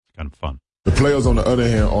kind of fun. The players, on the other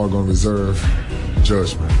hand, are going to reserve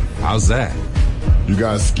judgment. How's that? You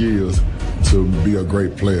got skills to be a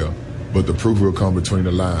great player, but the proof will come between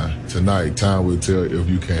the line. Tonight, time will tell if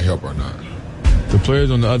you can help or not. The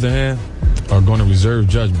players, on the other hand, are going to reserve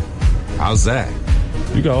judgment. How's that?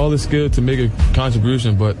 You got all the skill to make a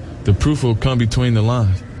contribution, but the proof will come between the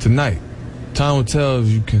lines. Tonight, time will tell if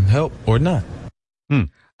you can help or not.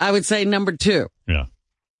 I would say number 2. Yeah.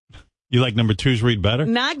 You like number 2's read better?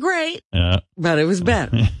 Not great, Yeah. but it was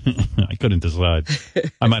better. I couldn't decide.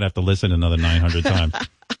 I might have to listen another 900 times.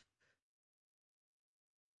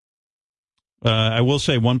 I will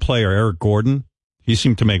say one player, Eric Gordon, he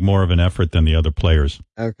seemed to make more of an effort than the other players.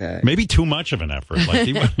 Okay. Maybe too much of an effort. Like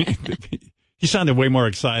he sounded way more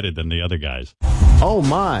excited than the other guys. Oh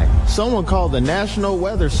my, someone called the National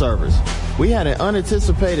Weather Service. We had an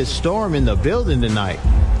unanticipated storm in the building tonight.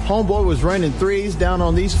 Homeboy was raining threes down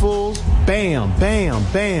on these fools. Bam, bam,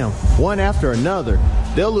 bam, one after another.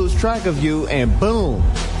 They'll lose track of you and boom,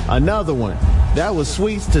 another one. That was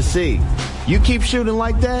sweet to see. You keep shooting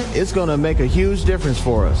like that, it's going to make a huge difference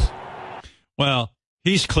for us. Well,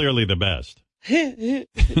 he's clearly the best. He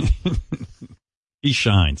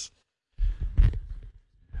shines.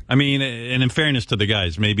 I mean, and in fairness to the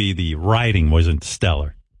guys, maybe the writing wasn't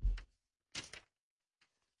stellar.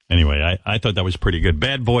 Anyway, I thought that was pretty good.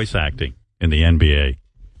 Bad voice acting in the NBA.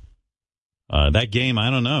 That game,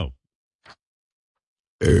 I don't know.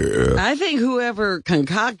 I think whoever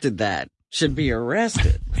concocted that should be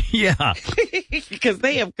arrested. Yeah. Because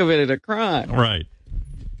they have committed a crime. Right.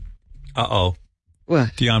 Uh-oh. What?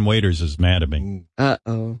 Deion Waiters is mad at me.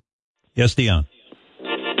 Uh-oh. Yes, Deion.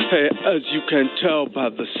 Hey, as you can tell by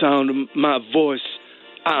the sound of my voice,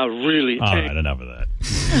 I really... All right, enough of that.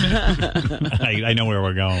 I know where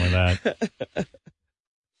we're going with that.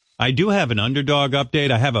 I do have an underdog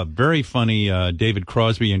update. I have a very funny David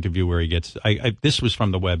Crosby interview where he gets... this was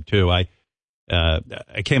from the web, too. I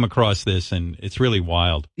came across this, and it's really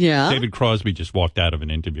wild. Yeah? David Crosby just walked out of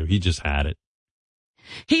an interview. He just had it.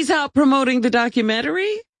 He's out promoting the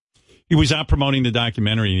documentary? He was out promoting the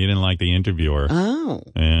documentary, and he didn't like the interviewer. Oh.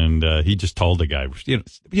 And he just told the guy,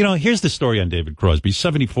 you know, here's the story on David Crosby. He's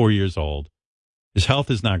 74 years old. His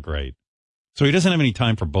health is not great. So he doesn't have any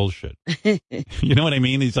time for bullshit. You know what I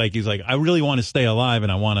mean? He's like, I really want to stay alive,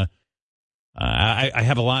 and I want to, I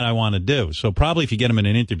have a lot I want to do. So probably if you get him in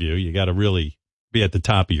an interview, you got to really be at the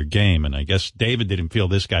top of your game. And I guess David didn't feel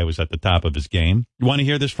this guy was at the top of his game. You want to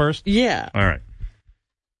hear this first? Yeah. All right.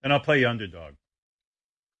 And I'll play you underdog.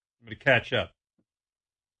 I'm going to catch up.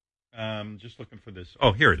 Just looking for this.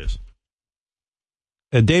 Oh, here it is.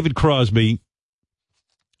 David Crosby.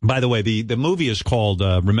 By the way, the movie is called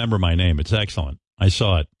Remember My Name. It's excellent. I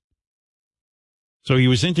saw it. So he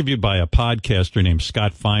was interviewed by a podcaster named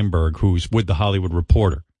Scott Feinberg, who's with The Hollywood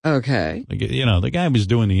Reporter. Okay. You know, the guy was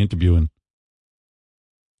doing the interview, and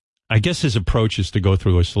I guess his approach is to go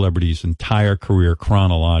through a celebrity's entire career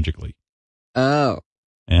chronologically. Oh.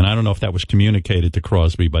 And I don't know if that was communicated to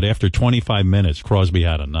Crosby, but after 25 minutes, Crosby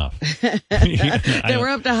had enough. They were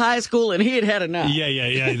up to high school, and he had enough.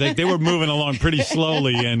 Yeah. They were moving along pretty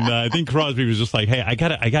slowly, and I think Crosby was just like, "Hey, I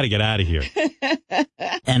gotta get out of here."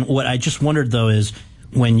 And what I just wondered though is,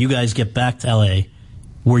 when you guys get back to LA,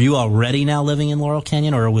 were you already now living in Laurel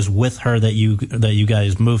Canyon, or it was with her that you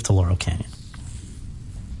guys moved to Laurel Canyon?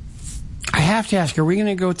 I have to ask, are we going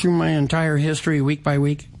to go through my entire history week by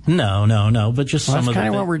week? No, but just some of that's kind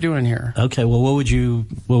of what we're doing here. Okay, well, what would you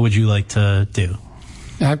like to do?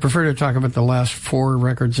 I prefer to talk about the last 4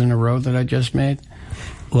 records in a row that I just made.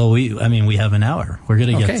 Well, we have an hour. We're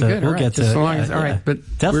going to get to. Good, we'll right. get to. As long as, all right, but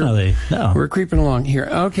definitely we're creeping along here.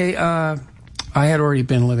 Okay, I had already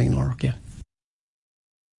been living in Laurel. Yeah.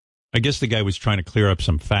 I guess the guy was trying to clear up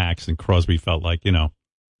some facts, and Crosby felt like,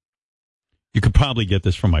 you could probably get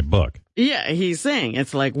this from my book. Yeah, he's saying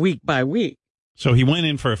it's like week by week. So he went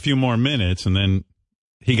in for a few more minutes, and then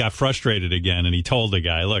he got frustrated again, and he told the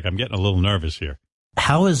guy, look, I'm getting a little nervous here.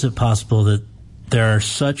 How is it possible that there are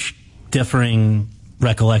such differing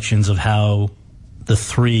recollections of how the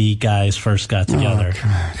 3 guys first got together? Oh,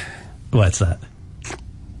 God. What's that?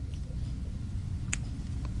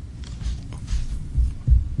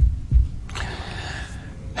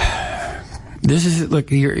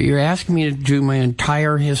 Look, you're asking me to do my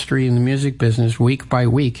entire history in the music business week by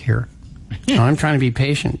week here. I'm trying to be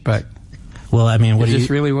patient, but well, I mean, is this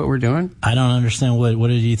really what we're doing? I don't understand. What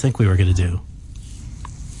did you think we were going to do?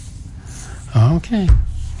 Okay.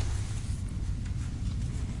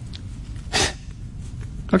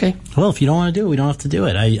 Okay. Well, if you don't want to do it, we don't have to do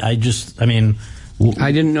it. I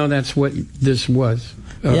didn't know that's what this was.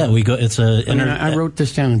 Yeah, we go. It's a. I wrote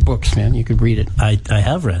this down in books, man. You could read it. I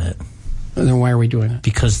have read it. Then why are we doing it?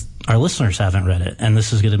 Because our listeners haven't read it, and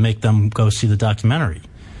this is going to make them go see the documentary.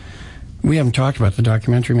 We haven't talked about the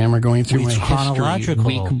documentary, man. We're going through my history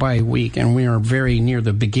week by week, and we are very near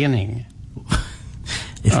the beginning.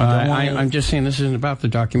 I'm just saying this isn't about the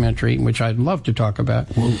documentary, which I'd love to talk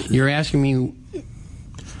about. Well, you're asking me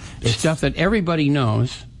stuff that everybody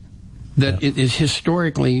knows that it is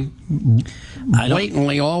historically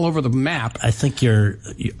blatantly all over the map. I think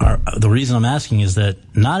the reason I'm asking is that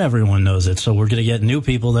not everyone knows it, so we're going to get new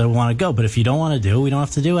people that want to go. But if you don't want to do it, we don't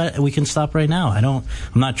have to do it. We can stop right now. I'm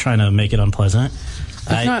not trying to make it unpleasant.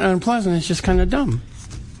 It's not unpleasant. It's just kind of dumb.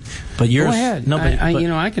 But you're go ahead. No, but,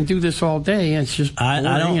 I can do this all day. It's just boring,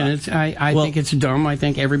 I think it's dumb. I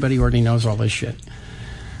think everybody already knows all this shit.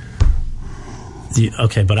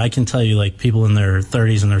 Okay, but I can tell you, like, people in their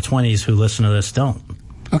 30s and their 20s who listen to this don't.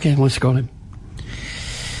 Okay, let's go ahead.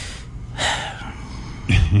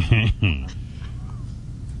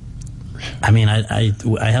 I mean, I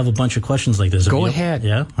have a bunch of questions like this. Go ahead.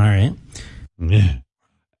 Yeah? All right. Yeah.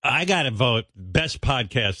 I got to vote best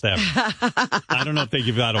podcast ever. I don't know if they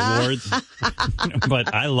give out awards,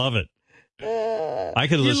 but I love it. I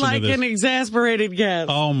could listen to this. You're like an exasperated guest.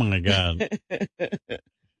 Oh, my God.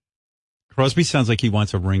 Crosby sounds like he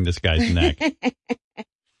wants to wring this guy's neck.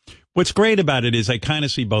 What's great about it is I kind of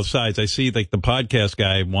see both sides. I see, like, the podcast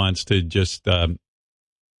guy wants to just, I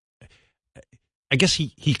guess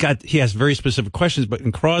he has very specific questions, but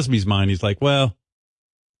in Crosby's mind, he's like, well,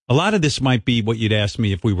 a lot of this might be what you'd ask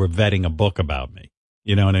me if we were vetting a book about me.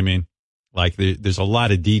 You know what I mean? Like, there's a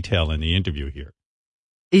lot of detail in the interview here.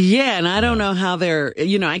 Yeah, and I don't know how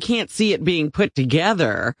I can't see it being put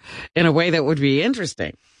together in a way that would be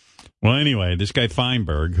interesting. Well, anyway, this guy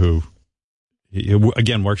Feinberg, who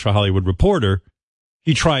again works for Hollywood Reporter,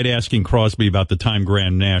 he tried asking Crosby about the time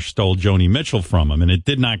Graham Nash stole Joni Mitchell from him, and it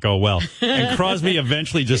did not go well. And Crosby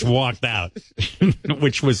eventually just walked out,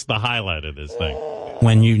 which was the highlight of this thing.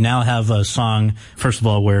 When you now have a song, first of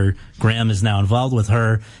all, where Graham is now involved with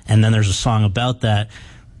her, and then there's a song about that,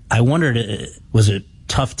 I wondered, was it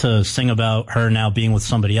tough to sing about her now being with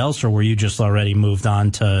somebody else, or were you just already moved on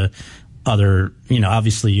to other,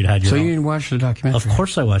 obviously you'd had your So own. You didn't watch the documentary? Of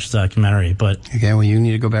course I watched the documentary, but... Okay, well, you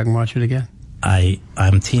need to go back and watch it again.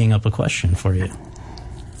 I'm teeing up a question for you.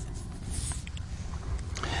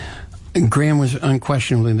 Graham was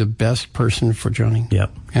unquestionably the best person for Joni.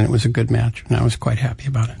 Yep. And it was a good match, and I was quite happy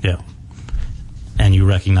about it. Yeah. And you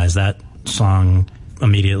recognize that song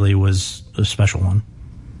immediately was a special one.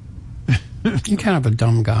 You're kind of a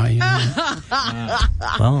dumb guy, you know.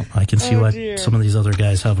 Well, I can see why some of these other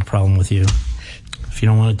guys have a problem with you. If you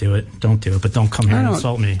don't want to do it, don't do it. But don't come here and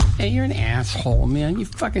insult me. Hey, you're an asshole, man. You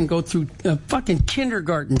fucking go through fucking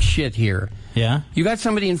kindergarten shit here. Yeah? You got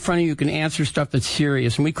somebody in front of you who can answer stuff that's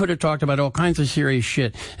serious, and we could have talked about all kinds of serious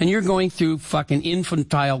shit, and you're going through fucking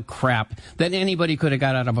infantile crap that anybody could have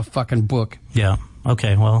got out of a fucking book. Yeah.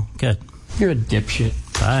 Okay, well, good. You're a dipshit.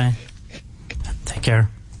 Bye. Take care.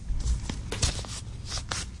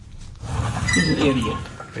 He's an idiot.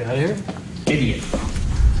 Get out of here. Idiot.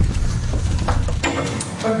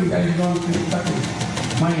 Fucking guys are going through fucking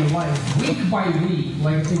my life week by week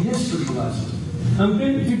like it's a history lesson.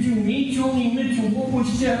 Did you meet Joni Mitchell? What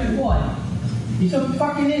was that? What? He's a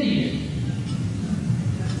fucking idiot.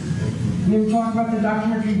 We haven't talked about the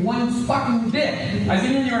documentary one fucking bit. I've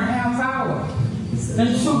been in there a half hour.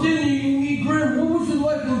 And so then you meet Graham. What was it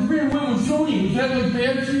like when Graham went with Joni? Was that like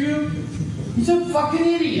bad for you? He's a fucking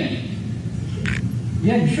idiot.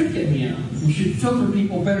 Yeah, you should get me out. You should filter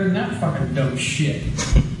people better than that fucking dumb shit.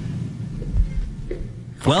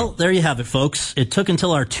 Well, there you have it, folks. It took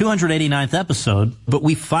until our 289th episode, but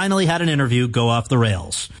we finally had an interview go off the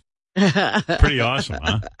rails. Pretty awesome,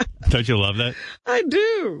 huh? Don't you love that? I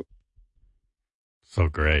do. So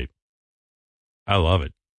great. I love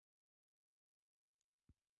it.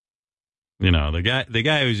 The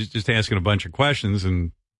guy was just asking a bunch of questions,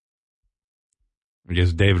 and I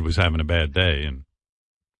guess David was having a bad day, and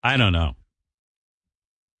I don't know.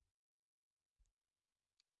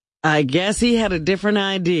 I guess he had a different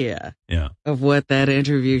idea of what that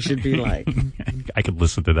interview should be like. I could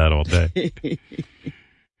listen to that all day.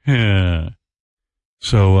 Yeah.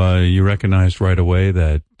 So you recognized right away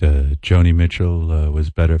that Joni Mitchell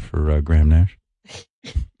was better for Graham Nash?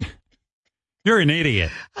 You're an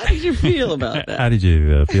idiot. How did you feel about that? How did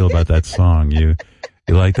you feel about that song? You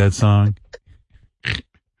like that song?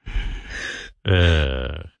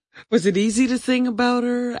 Was it easy to sing about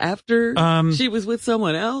her after she was with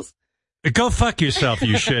someone else? Go fuck yourself,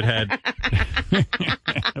 you shithead.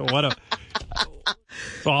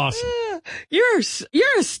 It's awesome. You're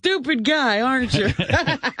a stupid guy, aren't you?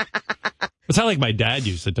 It's not like my dad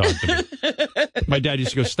used to talk to me. My dad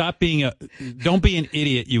used to go, don't be an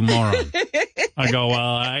idiot, you moron. I go,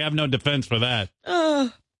 well, I have no defense for that.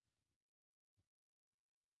 You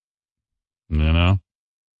know?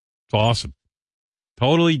 It's awesome.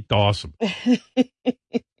 Totally awesome.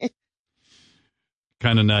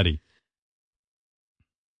 Kind of nutty.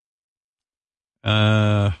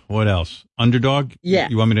 What else? Underdog? Yeah.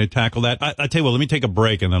 You want me to tackle that? I tell you what, let me take a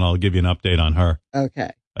break and then I'll give you an update on her.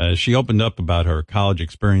 Okay. She opened up about her college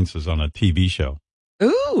experiences on a TV show.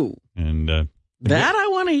 Ooh. And that I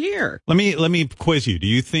want to hear. Let me quiz you. Do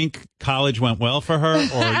you think college went well for her,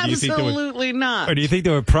 or do you think Absolutely not. Or do you think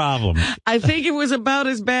there were problems? I think it was about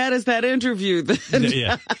as bad as that interview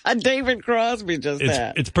that David Crosby just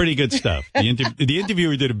had. It's pretty good stuff. The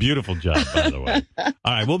interviewer did a beautiful job, by the way. All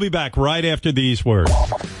right, we'll be back right after these words.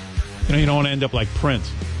 You don't want to end up like Prince.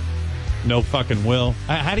 No fucking will.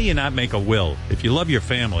 How do you not make a will? If you love your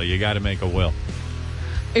family, you got to make a will.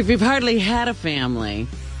 If you've hardly had a family,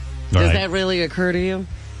 does that really occur to you?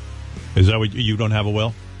 Is that what you don't have a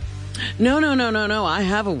will? No. I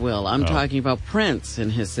have a will. I'm talking about Prince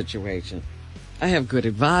and his situation. I have good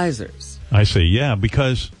advisors. I see. Yeah,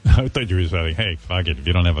 because I thought you were saying, "Hey, fuck it. If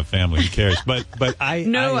you don't have a family, who cares?" But I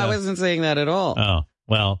wasn't saying that at all. Oh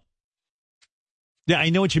well. Yeah,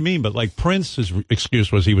 I know what you mean, but like Prince's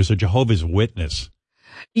excuse was he was a Jehovah's Witness.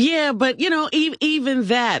 Yeah, but even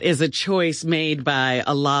that is a choice made by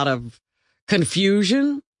a lot of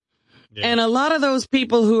confusion. Yeah. And a lot of those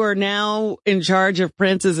people who are now in charge of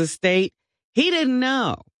Prince's estate, he didn't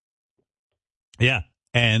know. Yeah.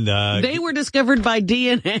 And they were discovered by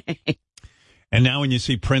DNA. And now when you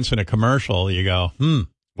see Prince in a commercial, you go,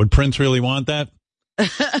 would Prince really want that?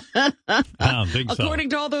 I don't think so. According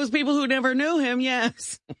to all those people who never knew him,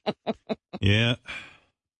 yes. Yeah.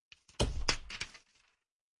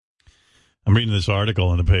 I'm reading this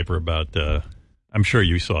article in the paper about, I'm sure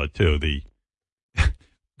you saw it too,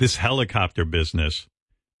 this helicopter business.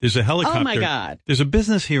 There's a helicopter. Oh my God. There's a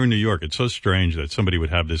business here in New York. It's so strange that somebody would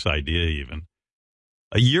have this idea even.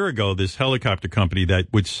 A year ago, this helicopter company that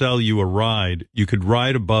would sell you a ride, you could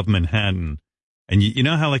ride above Manhattan. And you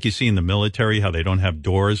know how like you see in the military, how they don't have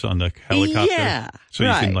doors on the helicopter? Yeah. So you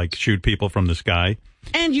can like shoot people from the sky?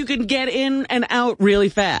 And you can get in and out really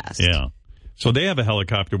fast. Yeah. So they have a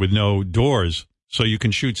helicopter with no doors, so you can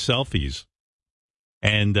shoot selfies.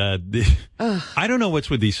 And I don't know what's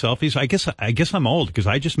with these selfies. I guess I'm old because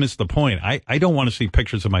I just missed the point. I don't want to see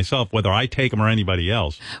pictures of myself, whether I take them or anybody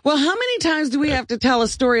else. Well, how many times do we have to tell a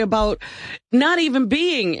story about not even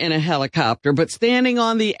being in a helicopter, but standing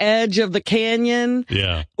on the edge of the canyon?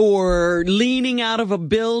 Yeah. Or leaning out of a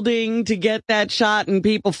building to get that shot and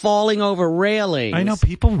people falling over railings? I know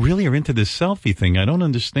people really are into this selfie thing. I don't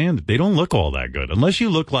understand it. They don't look all that good unless you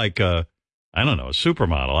look like I don't know, a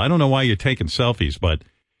supermodel. I don't know why you're taking selfies, but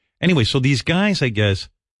anyway, so these guys, I guess,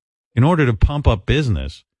 in order to pump up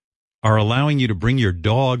business, are allowing you to bring your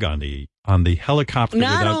dog on the helicopter.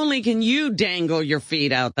 Not only can you dangle your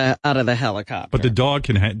feet out of the helicopter, but the dog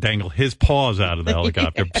can dangle his paws out of the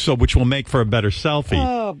helicopter, so which will make for a better selfie.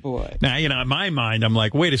 Oh boy! Now, in my mind, I'm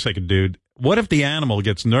like, wait a second, dude. What if the animal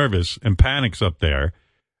gets nervous and panics up there?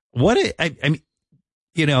 I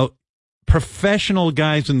mean, professional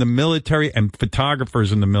guys in the military and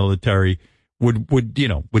photographers in the military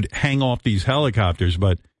would hang off these helicopters,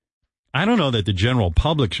 but I don't know that the general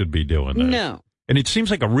public should be doing this. No. And it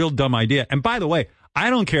seems like a real dumb idea. And by the way, I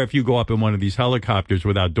don't care if you go up in one of these helicopters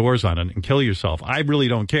without doors on it and kill yourself. I really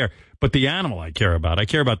don't care. But the animal I care about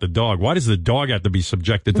the dog. Why does the dog have to be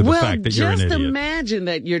subjected to the fact that you're an idiot? Just imagine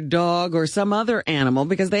that your dog or some other animal,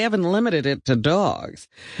 because they haven't limited it to dogs,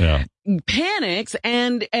 panics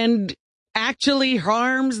and actually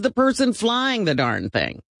harms the person flying the darn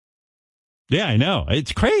thing. Yeah, I know.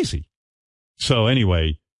 It's crazy. So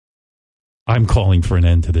anyway, I'm calling for an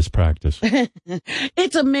end to this practice.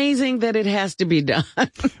 It's amazing that it has to be done.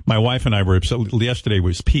 My wife and I were upset. Yesterday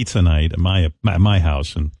was pizza night at my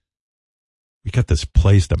house, and we got this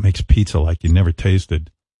place that makes pizza like you never tasted.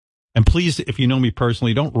 And please, if you know me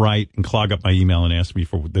personally, don't write and clog up my email and ask me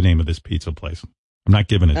for the name of this pizza place. I'm not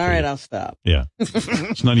giving it to you. All right, I'll stop. Yeah.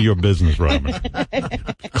 It's none of your business, Robin.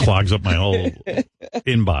 Clogs up my whole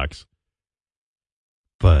inbox.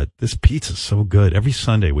 But this pizza's so good. Every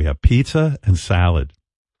Sunday we have pizza and salad.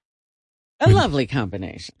 A lovely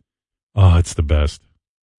combination. Oh, it's the best.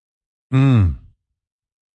 I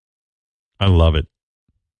love it.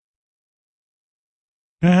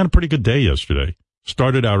 I had a pretty good day yesterday.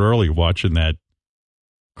 Started out early watching that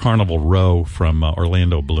Carnival Row from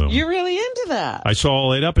Orlando Bloom. You're really into that. I saw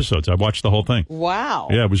all 8 episodes. I watched the whole thing. Wow.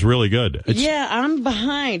 Yeah, it was really good. Yeah, I'm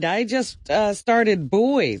behind. I just started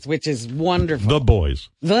Boys, which is wonderful. The Boys.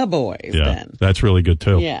 The Boys, Yeah, then. that's really good,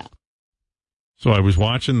 too. Yeah. So I was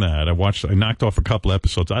watching that. I knocked off a couple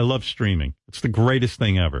episodes. I love streaming. It's the greatest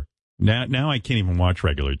thing ever. Now I can't even watch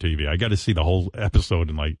regular TV. I got to see the whole episode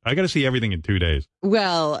I got to see everything in 2 days.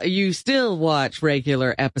 Well, you still watch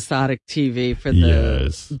regular episodic TV for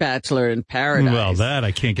the Bachelor in Paradise. Well, that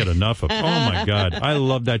I can't get enough of. Oh my God. I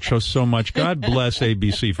love that show so much. God bless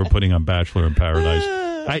ABC for putting on Bachelor in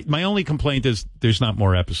Paradise. My only complaint is there's not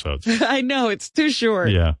more episodes. I know, it's too short.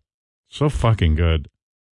 Yeah. So fucking good.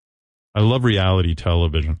 I love reality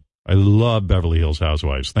television. I love Beverly Hills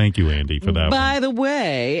Housewives. Thank you, Andy, for that By the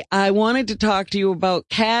way, I wanted to talk to you about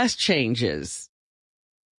cast changes.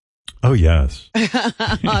 Oh, yes.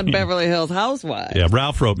 On Beverly Hills Housewives. Yeah,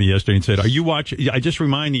 Ralph wrote me yesterday and said, are you watching? I just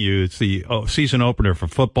reminded you, it's the season opener for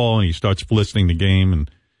football, and he starts listening the game,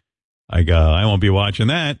 and I go, I won't be watching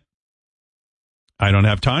that. I don't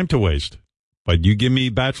have time to waste. But you give me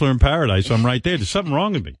Bachelor in Paradise, I'm right there. There's something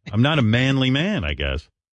wrong with me. I'm not a manly man, I guess.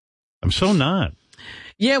 I'm so not.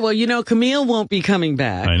 Yeah, well, Camille won't be coming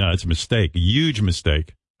back. I know, it's a mistake. A huge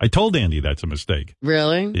mistake. I told Andy that's a mistake.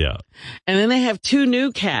 Really? Yeah. And then they have 2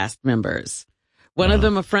 new cast members. One of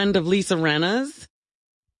them a friend of Lisa Rinna's.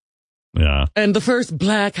 Yeah. And the first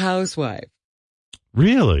black housewife.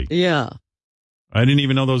 Really? Yeah. I didn't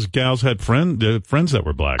even know those gals had friends that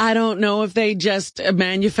were black. I don't know if they just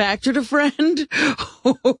manufactured a friend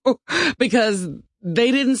because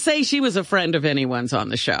they didn't say she was a friend of anyone's on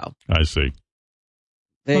the show. I see.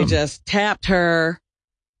 They just tapped her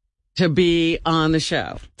to be on the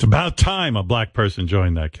show. It's about time a black person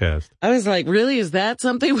joined that cast. I was like, really? Is that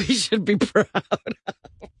something we should be proud of?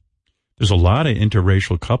 There's a lot of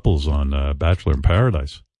interracial couples on Bachelor in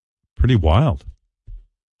Paradise. Pretty wild.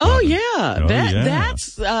 Oh, yeah. Yeah.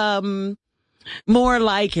 That's more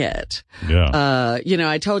like it. Yeah.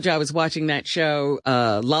 I told you I was watching that show,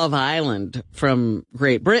 Love Island from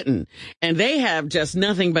Great Britain, and they have just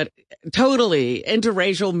nothing but totally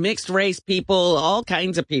interracial, mixed race people, all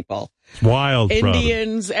kinds of people. It's wild.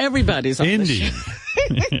 Indians, brother. Everybody's on Indian.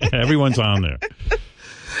 Everyone's on there.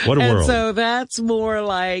 What a world. So that's more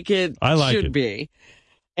like it should be.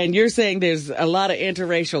 And you're saying there's a lot of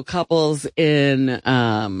interracial couples in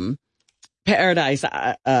Paradise,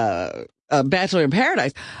 Bachelor in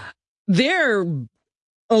Paradise. There are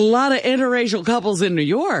a lot of interracial couples in New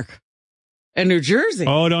York and New Jersey.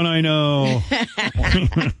 Oh, don't I know?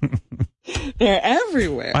 They're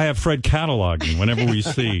everywhere. I have Fred cataloging whenever we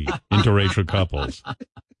see interracial couples.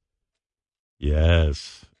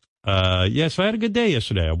 Yes. Yes, I had a good day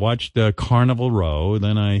yesterday. I watched Carnival Row,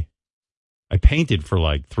 then I painted for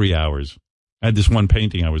like 3 hours. I had this one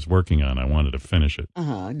painting I was working on. I wanted to finish it.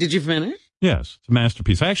 Did you finish? Yes, it's a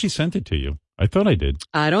masterpiece. I actually sent it to you. I thought I did.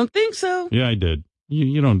 I don't think so. Yeah, I did.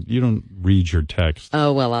 You don't read your text.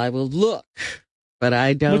 Oh, well, I will look, but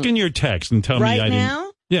I don't. Look in your text and tell me I didn't. Right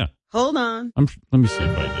now? Yeah. Hold on. Let me see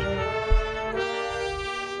if I did.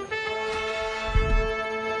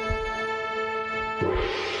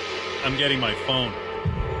 I'm getting my phone.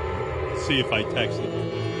 See if I texted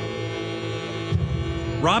you.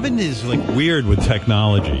 Robin is like weird with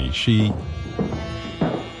technology.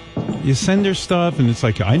 You send her stuff and it's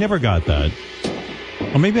like, I never got that.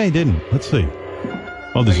 Or maybe I didn't. Let's see.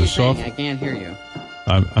 Oh, there's a soft. I can't hear you.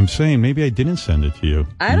 I'm saying maybe I didn't send it to you.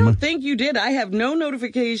 I don't think you did. I have no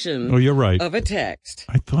notification. Oh, you're right. Of a text.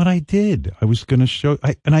 I thought I did. I was going to show.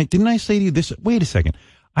 Didn't I say to you this? Wait a second.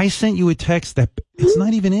 I sent you a text that it's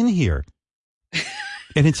not even in here.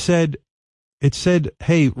 And it said,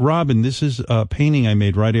 hey, Robin, this is a painting I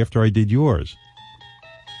made right after I did yours.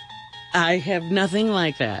 I have nothing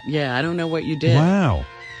like that. Yeah, I don't know what you did. Wow.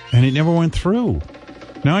 And it never went through.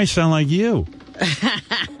 Now I sound like you.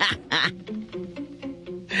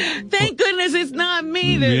 Thank goodness it's not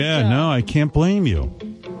me this time. No, I can't blame you.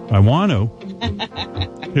 I want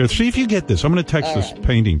to. Here, see if you get this. I'm going to text this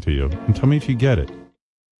painting to you and tell me if you get it.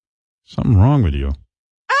 Something wrong with you.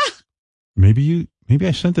 Maybe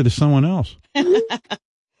I sent it to someone else.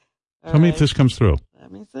 Tell me if this comes through.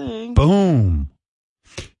 Let me see. Boom.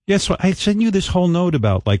 Yeah, so I sent you this whole note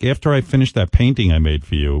about, like, after I finished that painting I made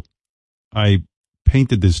for you, I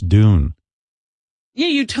painted this dune. Yeah,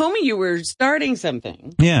 you told me you were starting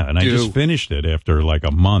something. Yeah, and I just finished it after like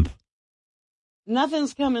a month.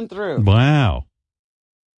 Nothing's coming through. Wow.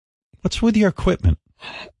 What's with your equipment?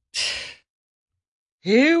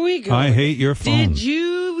 Here we go. I hate your phone. Did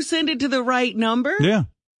you send it to the right number? Yeah.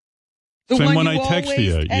 The Same one one you I texted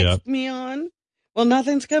you. Text me on? Well,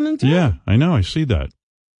 nothing's coming through. Yeah, I know. I see that.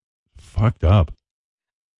 fucked up.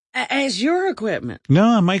 As your equipment.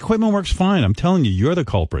 No, my equipment works fine. I'm telling you, you're the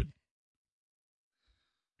culprit.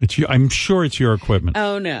 It's you. I'm sure it's your equipment.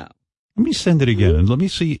 Oh, no. Let me send it again and let me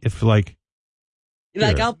see if Like,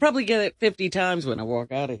 here. I'll probably get it 50 times when I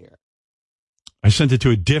walk out of here. I sent it to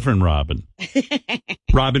a different Robin.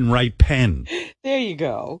 Robin Wright Penn. There you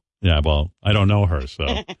go. Yeah, well, I don't know her, so.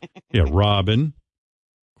 Yeah, Robin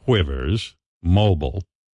Quivers, mobile.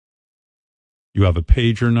 You have a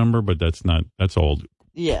pager number, but that's old.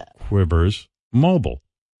 Yeah. Quivers, mobile.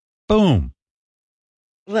 Boom.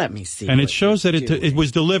 Let me see. And it shows that it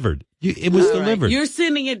was delivered. It was delivered. Right. You're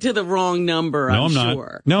sending it to the wrong number, no, I'm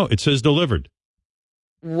sure. not. No, it says delivered.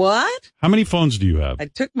 What? How many phones do you have? I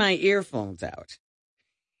took my earphones out.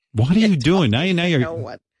 What are you doing? Now you're... No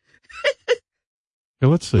one. Yeah,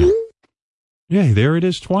 let's see. Yeah, there it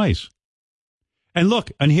is twice. And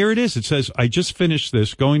look, and here it is. It says, I just finished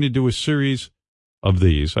this, going to do a series of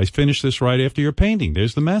these. I finished this right after your painting.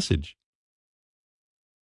 There's the message.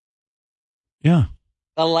 Yeah.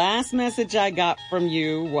 The last message I got from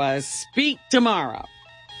you was, speak tomorrow.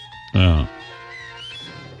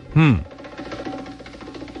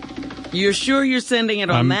 You're sure you're sending it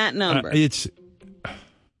on that number? I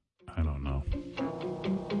don't know.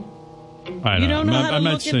 You don't know how to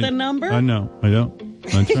look at the number? I know. I don't.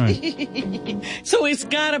 That's right. So it's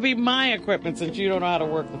got to be my equipment since you don't know how to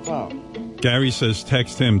work the phone. Gary says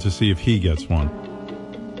text him to see if he gets one.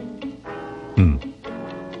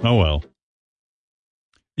 Oh, well.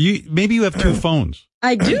 Maybe you have two phones.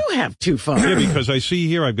 I do have two phones. Yeah, because I see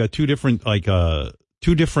here I've got two different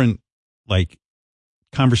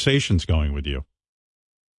conversations going with you.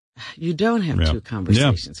 You don't have two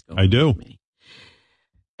conversations going I do. with me.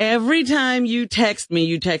 Every time you text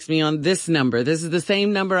me on this number. This is the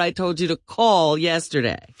same number I told you to call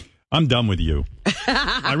yesterday. I'm done with you.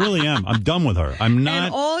 I really am. I'm done with her. I'm not.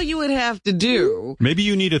 And all you would have to do. Maybe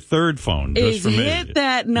you need a third phone just is for me. Hit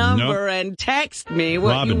that number and text me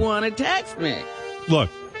what Robin, you want to text me. Look,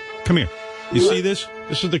 come here. You see this?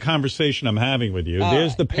 This is the conversation I'm having with you.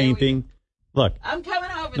 There's the painting. Look. I'm coming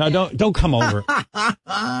over. No, don't come over.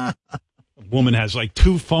 A woman has like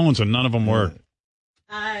two phones and none of them work.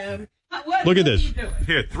 Look at this.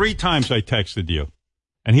 Here, 3 times I texted you.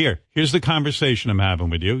 And here's the conversation I'm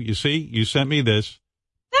having with you. You see, you sent me this.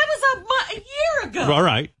 That was a year ago. All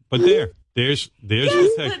right, but there's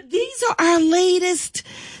the text. But these are our latest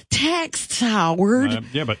texts, Howard.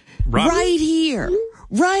 Yeah, but Robin, right here.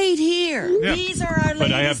 Yeah. These are our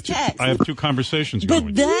latest texts. I have two conversations going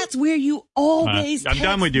with you. But that's where you always I'm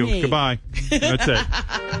done with you. me. Goodbye. That's it.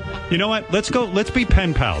 You know what? Let's go. Let's be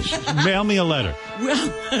pen pals. Mail me a letter.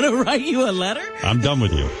 Well, I'm going to write you a letter? I'm done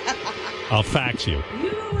with you. I'll fax you.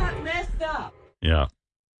 You are messed up. Yeah.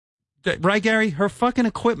 Right, Gary? Her fucking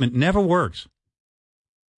equipment never works.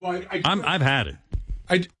 Well, I've had it.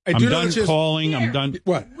 I'm done calling. I'm done.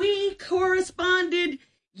 What? We corresponded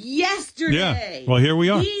yesterday. Yeah. Well, here we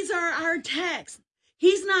are. These are our texts.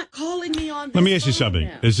 He's not calling me on this Let me ask you phone something.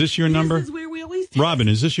 now. Is this your number? This is where we always text. Robin,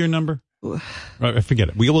 is this your number? Forget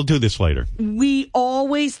it. We will do this later. We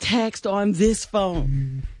always text on this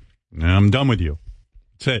phone. I'm done with you.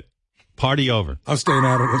 That's it. Party over. I'm staying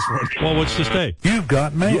out of this one. Well, what's to stay? You've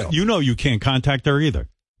got mail. You know you can't contact her either.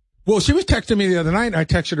 Well, she was texting me the other night, and I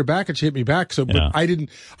texted her back, and she hit me back. So, but I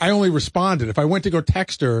only responded. If I went to go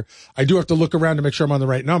text her, I do have to look around to make sure I'm on the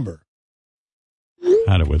right number.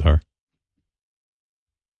 Had it with her.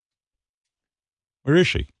 Where is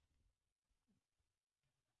she?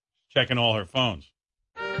 Checking all her phones.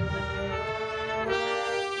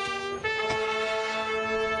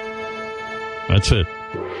 That's it.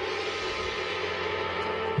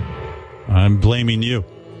 I'm blaming you.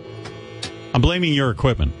 I'm blaming your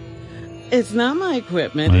equipment. It's not my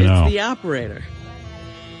equipment. I know. It's the operator.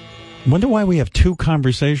 Wonder why we have two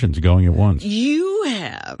conversations going at once. You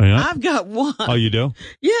have. Yeah? I've got one. Oh, you do?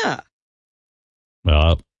 Yeah.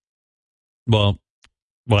 Well,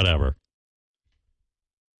 whatever.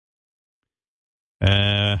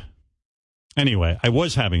 Anyway, I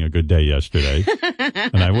was having a good day yesterday.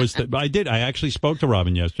 And I actually spoke to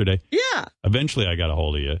Robin yesterday. Yeah. Eventually I got a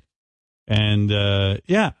hold of you. And,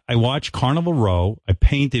 I watched Carnival Row. I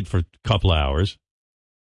painted for a couple hours.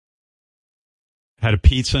 Had a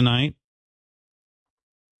pizza night.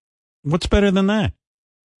 What's better than that?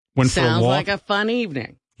 Went for a Sounds walk. like a fun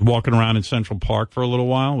evening. Walking around in Central Park for a little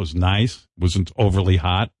while. It was nice. Wasn't overly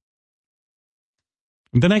hot.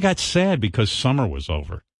 And then I got sad because summer was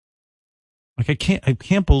over. Like I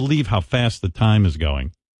can't believe how fast the time is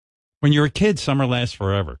going. When you're a kid, summer lasts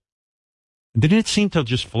forever. Didn't it seem to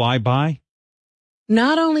just fly by?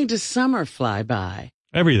 Not only does summer fly by.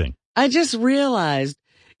 Everything. I just realized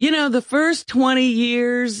The first 20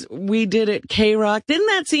 years we did at K-Rock, didn't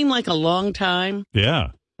that seem like a long time?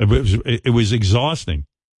 Yeah. It was exhausting.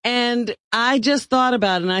 And I just thought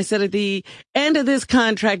about it, and I said at the end of this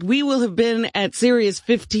contract, we will have been at Sirius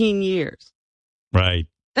 15 years. Right.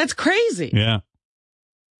 That's crazy. Yeah.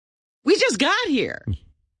 We just got here.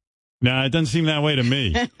 No, it doesn't seem that way to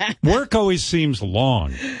me. Work always seems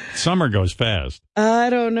long. Summer goes fast. I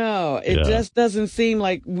don't know. It just doesn't seem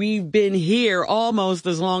like we've been here almost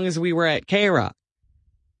as long as we were at K-Rock.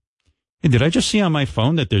 Hey, did I just see on my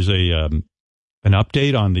phone that there's an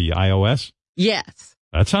update on the iOS? Yes.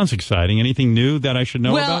 That sounds exciting. Anything new that I should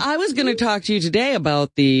know about? Well, I was going to talk to you today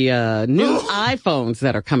about the new iPhones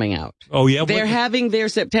that are coming out. Oh, yeah? They're having their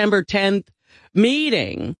September 10th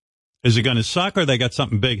meeting. Is it going to suck or they got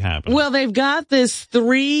something big happening? Well, they've got this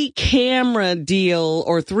 3-camera deal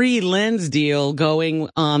or 3-lens deal going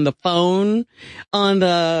on the phone, on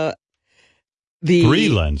the 3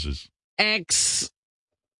 lenses.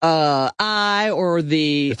 I or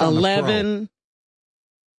the 11.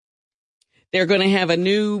 They're going to have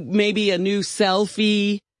maybe a new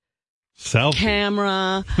selfie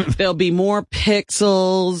camera. There'll be more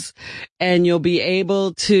pixels, and you'll be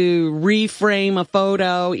able to reframe a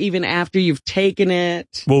photo even after you've taken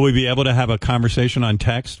it. Will we be able to have a conversation on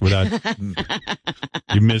text without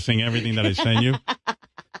you missing everything that I sent you?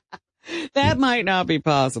 That might not be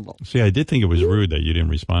possible. See, I did think it was rude that you didn't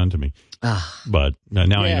respond to me. But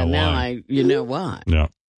now I know why. You know why. Yeah.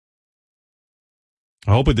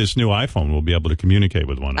 I hope with this new iPhone we'll be able to communicate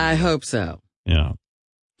with one another. I hope so. Yeah.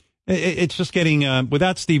 It's just getting,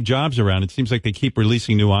 without Steve Jobs around, it seems like they keep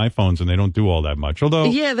releasing new iPhones and they don't do all that much. Although.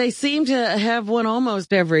 Yeah, they seem to have one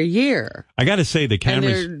almost every year. I got to say, the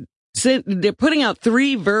cameras. They're putting out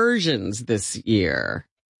 3 versions this year.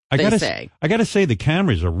 I got to say, the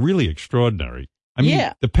cameras are really extraordinary. I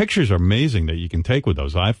mean, the pictures are amazing that you can take with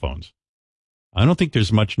those iPhones. I don't think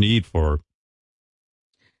there's much need for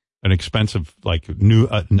an expensive,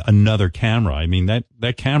 another camera. I mean,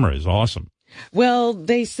 that camera is awesome. Well,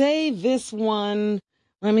 they say this one,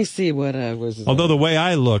 let me see what I was. Although the way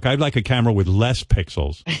I look, I'd like a camera with less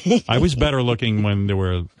pixels. I was better looking when there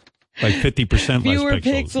were like 50% less pixels. Fewer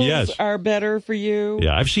pixels are better for you?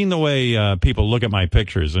 Yeah, I've seen the way people look at my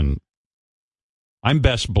pictures, and I'm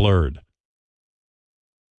best blurred.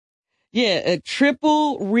 Yeah, a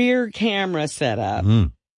triple rear camera setup.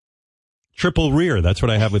 Triple rear. That's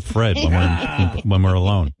what I have with Fred when we're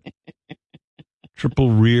alone.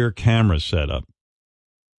 Triple rear camera setup.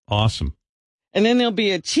 Awesome. And then there'll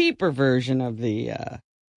be a cheaper version of the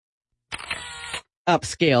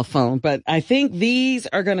upscale phone, but I think these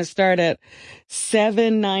are going to start at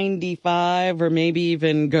 $795 or maybe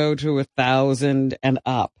even go to $1,000 and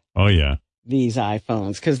up. Oh yeah, these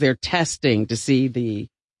iPhones, because they're testing to see the.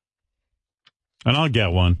 And I'll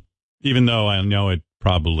get one, even though I know it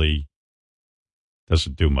probably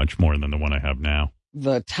doesn't do much more than the one I have now.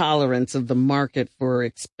 The tolerance of the market for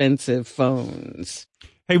expensive phones.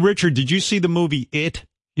 Hey, Richard, did you see the movie It?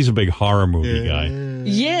 He's a big horror movie guy.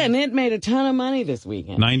 Yeah, and it made a ton of money this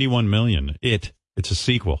weekend. $91 million. It's a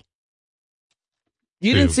sequel.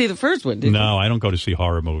 You didn't see the first one, did you? No, I don't go to see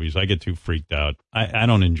horror movies. I get too freaked out. I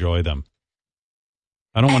don't enjoy them.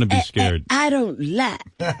 I don't want to be scared. I don't laugh.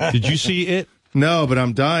 Did you see It? No, but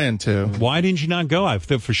I'm dying to. Why didn't you not go? I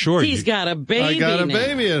thought for sure. He's got a baby. I got a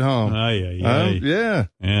baby at home.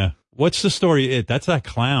 Yeah. What's the story? That's that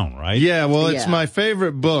clown, right? Yeah, well, it's my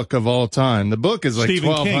favorite book of all time. The book is like Stephen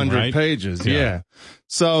 1,200 King, right? pages. Yeah.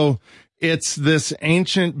 So it's this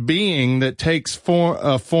ancient being that takes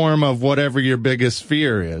a form of whatever your biggest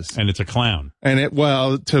fear is. And it's a clown. And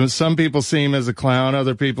to some people see him as a clown.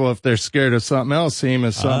 Other people, if they're scared of something else, see him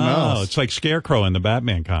as something else. Oh, it's like Scarecrow in the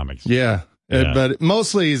Batman comics. Yeah. But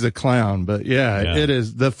mostly he's a clown. But it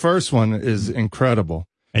is. The first one is incredible.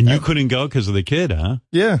 And you couldn't go because of the kid, huh?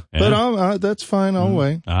 Yeah. But that's fine. I'll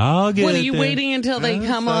wait. I'll get What, it. are you waiting until they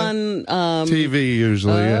come on TV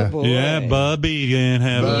usually? Boy. Yeah, Bubby can't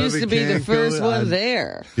have. He used to be the first one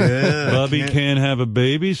there. Yeah, Bubby can't have a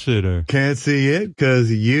babysitter. Can't see it because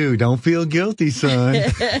you don't feel guilty, son.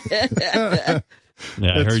 Yeah,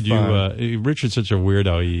 I heard you. Richard's such a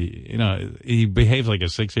weirdo. He behaves like a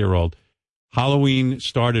 6-year-old. Halloween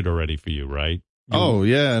started already for you, right?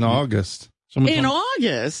 In August. In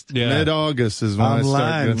August? Yeah. Mid-August is when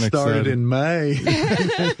I started in May.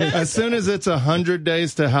 As soon as it's 100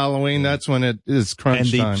 days to Halloween, that's when it is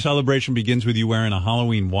crunch time. And the celebration begins with you wearing a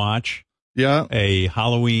Halloween watch. Yeah. A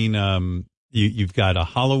Halloween You've got a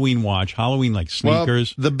Halloween watch, Halloween like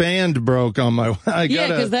sneakers. Well, the band broke on my. Yeah,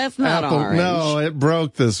 because that's not orange. No, it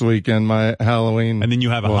broke this weekend. My Halloween, and then you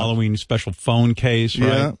have a Halloween special phone case, right?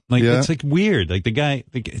 Yeah, like it's like weird. Like the guy,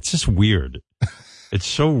 it's just weird. It's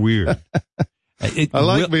so weird. I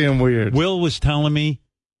like being weird. Will was telling me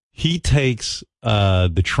he takes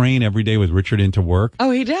the train every day with Richard into work.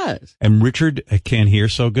 Oh, he does. And Richard can't hear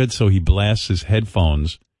so good, so he blasts his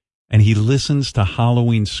headphones and he listens to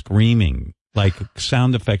Halloween screaming. Like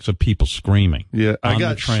sound effects of people screaming. Yeah, I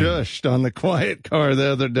got shushed on the quiet car the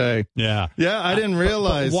other day. Yeah. Yeah, I didn't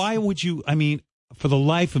realize. But why would you, I mean, for the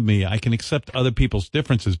life of me, I can accept other people's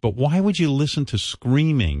differences, but why would you listen to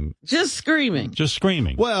screaming? Just screaming. Just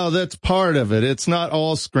screaming. Well, that's part of it. It's not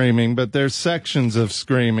all screaming, but there's sections of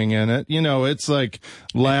screaming in it. You know, it's like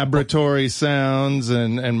laboratory sounds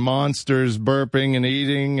and monsters burping and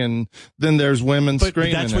eating, and then there's women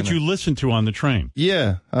screaming. But that's what you listen to on the train.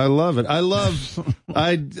 Yeah, I love it. I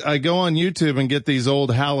go on YouTube and get these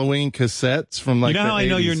old Halloween cassettes from like you know how the 80s I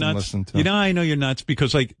know you're and nuts? listen to You them. know how I know you're nuts?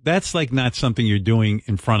 Because like that's like not something you're doing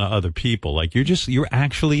in front of other people. Like you're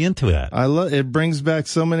actually into that. I love it. Brings back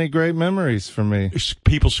so many great memories for me.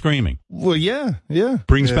 People screaming. Well, yeah.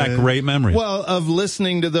 Brings back great memories. Well, of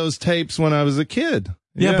listening to those tapes when I was a kid.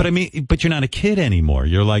 Yeah, but I mean, but you're not a kid anymore.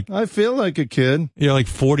 You're like, I feel like a kid. You're like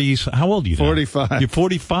 40s. How old are you now? 45. You're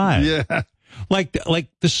 45. Yeah. Like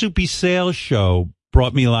the Soupy Sales show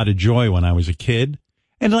brought me a lot of joy when I was a kid.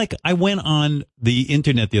 And like, I went on the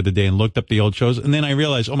internet the other day and looked up the old shows, and then I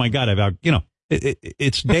realized, oh my God,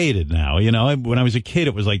 it's dated now. You know, when I was a kid,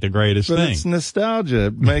 it was like the greatest But thing. it's nostalgia.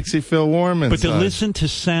 It makes you feel warm inside. But to listen to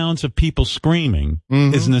sounds of people screaming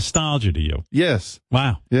is nostalgia to you. Yes.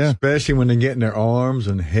 Wow. Yeah. Especially when they're getting their arms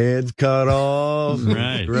and heads cut off.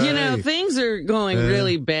 Right. You know, things are going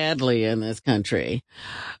really badly in this country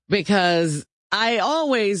because I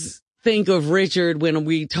always think of Richard when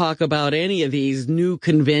we talk about any of these new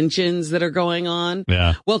conventions that are going on.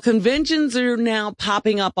 Yeah. Well, conventions are now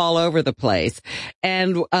popping up all over the place.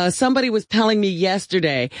 And somebody was telling me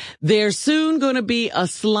yesterday, there's soon going to be a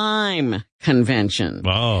slime convention.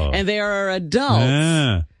 Oh. And there are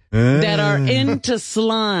adults that are into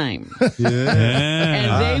slime.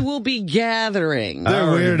 And they will be gathering. They're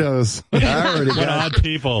weirdos. I already What got odd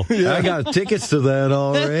people. I got tickets to that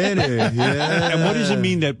already. Yeah. And what does it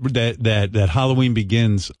mean that Halloween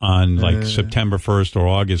begins on like September 1st or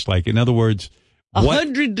August? Like, in other words,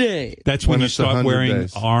 100 days. That's when you it's start 100 wearing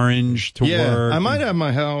days. orange to work. I might have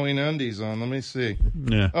my Halloween undies on. Let me see.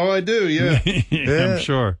 Yeah. Oh, I do. Yeah. I'm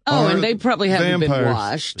sure. Oh, and they probably haven't been Vampires.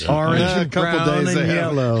 washed. Orange Yeah, a and couple brown days and they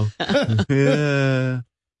have. yellow. Yeah.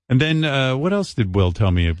 And then what else did Will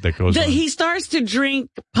tell me that goes on? He starts to drink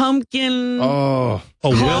pumpkin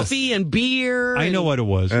coffee and beer. I know what it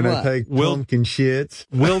was. And What? I take pumpkin shits.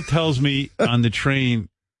 Will tells me on the train,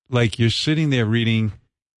 like you're sitting there reading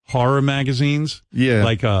horror magazines. Yeah.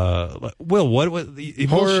 Like, Will, what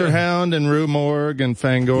Horror Hound and Rue Morgue and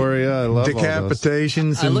Fangoria. I love all those.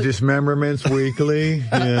 Decapitations and dismemberments weekly.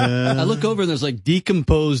 Yeah. I look over and there's like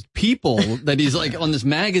decomposed people that he's like on this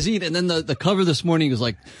magazine. And then the cover this morning was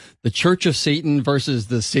like the Church of Satan versus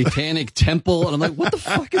the Satanic Temple. And I'm like, what the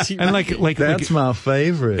fuck is he And reading? like That's my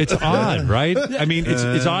favorite. it's odd, right? I mean,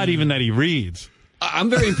 it's odd even that he reads.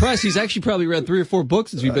 I'm very impressed. He's actually probably read 3 or 4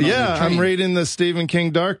 books since we've been on the train. I'm reading the Stephen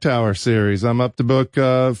King Dark Tower series. I'm up to book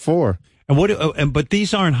 4. And but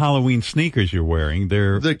these aren't Halloween sneakers you're wearing.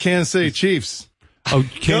 They're the Kansas City Chiefs. Oh,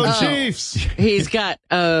 Go Chiefs! He's got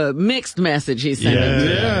a mixed message he's sending.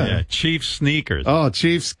 Yeah. Chiefs sneakers. Oh,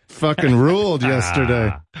 Chiefs fucking ruled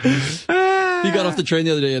yesterday. He got off the train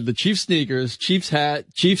the other day, had the Chiefs sneakers, Chiefs hat,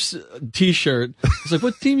 Chiefs t-shirt. I was like,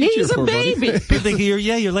 what team you cheer He's for, a baby. buddy?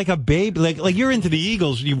 You're like a baby. Like you're into the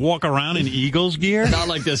Eagles. You walk around in Eagles gear. Not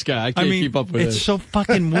like this guy. I can't keep up with it. It's so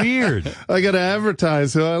fucking weird. I got to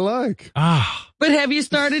advertise who I like. But have you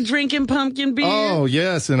started drinking pumpkin beer? Oh,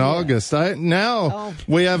 yes, in August.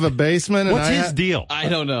 We have a basement. And What's his deal? I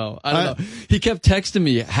don't know. He kept texting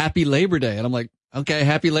me, Happy Labor Day. And I'm like, okay,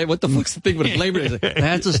 Happy Labor. What the fuck's the thing with Labor Day? He's like,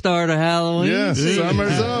 that's the start of Halloween. Yes,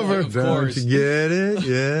 summer's over. Of course. Don't you get it?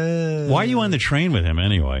 Yeah. Why are you on the train with him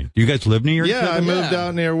anyway? Do you guys live near each other? Yeah, I moved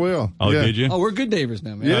out near Will. Oh, yeah. did you? Oh, we're good neighbors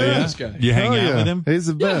now, man. Yeah. I love this guy. You hang out with him? He's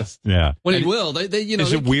the best. Yeah. When he will, they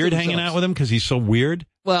Is it weird hanging out with him because he's so weird?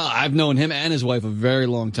 Well, I've known him and his wife a very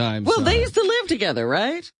long time. Well, so. they used to live together,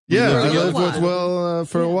 right? Yeah, I For a lived with while. Will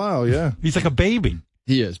for a while, yeah. He's like a baby.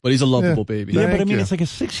 He is, but he's a lovable baby. Yeah, but I Thank mean, you. it's like a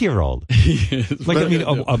 6-year-old. He is. Like, I mean,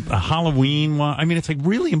 a Halloween one. I mean, it's like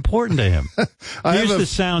really important to him. Here's the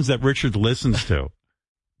sounds that Richard listens to.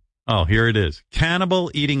 Oh, here it is.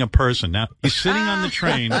 Cannibal eating a person. Now, he's sitting on the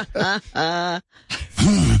train.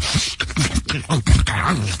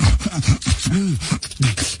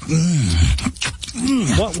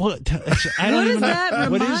 What? I don't even know.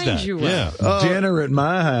 What is that? Dinner at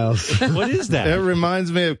my house. What is that? It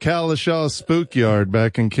reminds me of Kalashaw's Spook Yard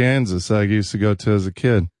back in Kansas I used to go to as a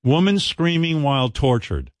kid. Woman screaming while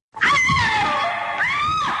tortured.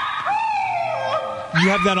 You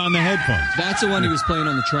have that on the headphones. That's the one he was playing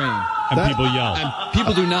on the train. And people yell. And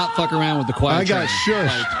people do not fuck around with the quiet I got train.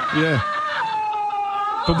 shushed. Yeah.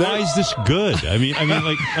 But why is this good? I mean,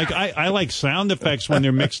 I like sound effects when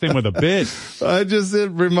they're mixed in with a bit.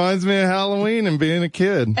 It reminds me of Halloween and being a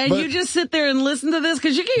kid. And you just sit there and listen to this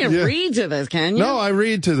because you can't read to this, can you? No, I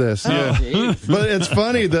read to this. Yeah. But it's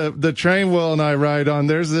funny, the train Will and I ride on,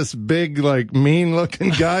 there's this big, like, mean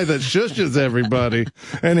looking guy that shushes everybody.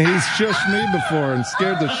 And he's shushed me before and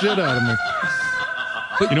scared the shit out of me.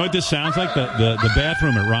 But you know what this sounds like? The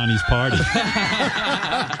bathroom at Ronnie's party.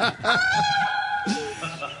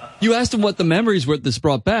 You asked him what the memories were this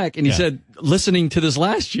brought back, and he said listening to this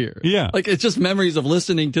last year. Yeah. Like, it's just memories of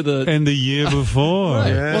listening to the... And the year before. Right.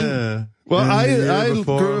 Yeah. Well,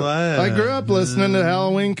 I grew up listening to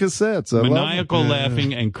Halloween cassettes. Maniacal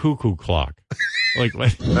laughing and cuckoo clock. Like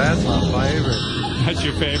That's my favorite. That's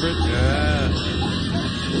your favorite? Yeah.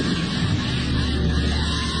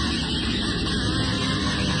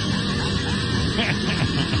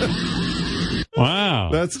 Wow.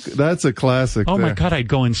 That's a classic. Oh, there. my God, I'd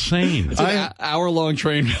go insane. It's an hour-long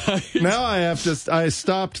train ride. Now I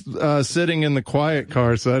stopped sitting in the quiet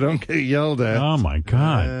car so I don't get yelled at. Oh, my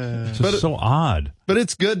God. It's just so odd. But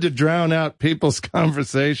it's good to drown out people's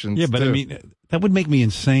conversations. Yeah, but too. I mean, that would make me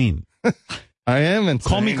insane. I am insane.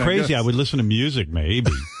 Call me crazy. I would listen to music,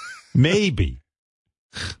 maybe. Maybe.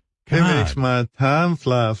 It makes my time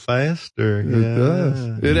fly faster. It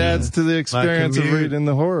does. It adds to the experience of reading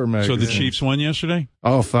the horror magazine. So the Chiefs won yesterday?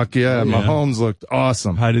 Oh, fuck yeah. Mahomes looked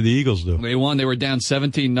awesome. How did the Eagles do? They won. They were down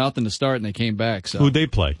 17-0 to start, and they came back. So who'd they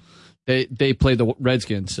play? They played the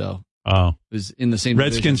Redskins, so it was in the same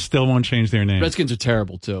Redskins division. Still won't change their name. Redskins are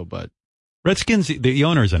terrible, too, but... Redskins, the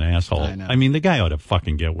owner's an asshole. I know. I mean, the guy ought to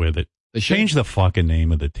fucking get with it. They should. Change the fucking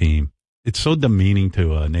name of the team. It's so demeaning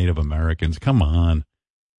to Native Americans. Come on.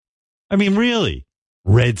 I mean, really?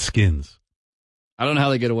 Redskins. I don't know how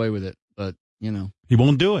they get away with it, but, you know. He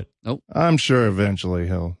won't do it. Nope. I'm sure eventually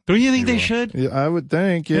he'll. Don't you think they should? Yeah, I would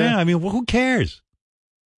think, yeah. I mean, who cares?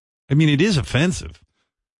 I mean, it is offensive.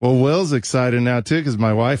 Well, Will's excited now, too, because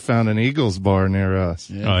my wife found an Eagles bar near us.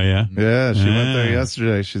 Yeah. Oh, yeah? Yeah, she went there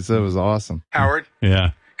yesterday. She said it was awesome. Howard?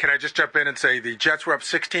 Yeah. Can I just jump in and say the Jets were up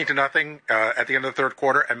 16-0 at the end of the third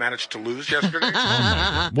quarter and managed to lose yesterday?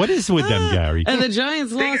 What is with them, Gary? And the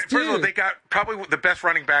Giants lost, too. First of all, they got probably the best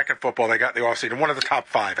running back in football they got in the offseason, one of the top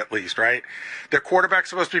 5 at least, right? Their quarterback's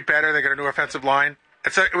supposed to be better. They got a new offensive line.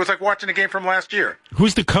 It was like watching a game from last year.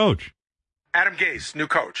 Who's the coach? Adam Gase, new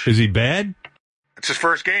coach. Is he bad? It's his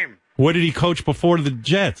first game. What did he coach before the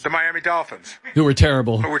Jets? The Miami Dolphins. Who were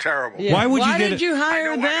terrible. Yeah. Why did you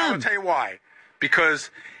hire them? I'll tell you why. Because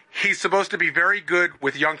he's supposed to be very good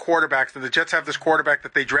with young quarterbacks, and the Jets have this quarterback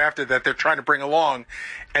that they drafted that they're trying to bring along,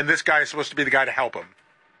 and this guy is supposed to be the guy to help him.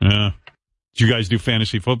 Yeah. Did you guys do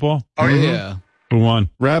fantasy football? Oh, yeah. Who won?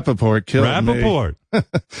 Rapaport killed Rapaport.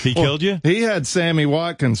 He killed you? He had Sammy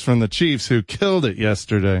Watkins from the Chiefs who killed it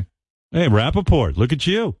yesterday. Hey, Rapaport, look at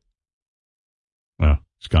you. Oh,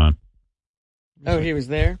 it's gone. Oh, he was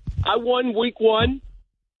there? I won week one.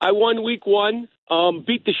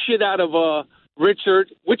 Beat the shit out of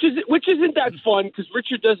Richard, which isn't that fun because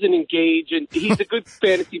Richard doesn't engage and he's a good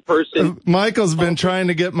fantasy person. Michael's been trying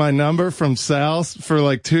to get my number from Sal for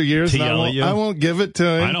like 2 years. And I won't give it to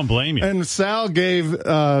him. I don't blame you. And Sal gave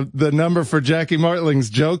the number for Jackie Martling's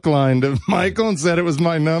joke line to Michael and said it was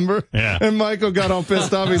my number. Yeah. And Michael got all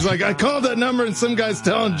pissed off. He's like, I called that number and some guy's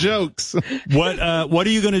telling jokes. What are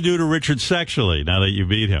you going to do to Richard sexually now that you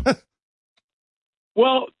beat him?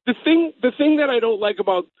 Well, the thing that I don't like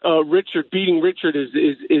about beating Richard is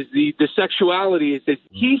the sexuality is that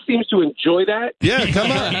he seems to enjoy that. Yeah, come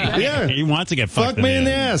on. Yeah. He wants to get fucked. Fuck me in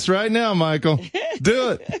the ass right now, Michael.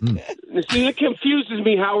 Do it. See, it confuses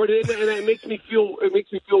me, Howard, and it makes me feel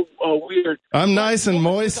weird. I'm nice and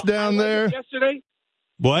moist down there. Yesterday.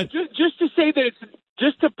 What? Just to say that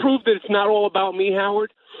just to prove that it's not all about me,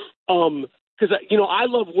 Howard. Because I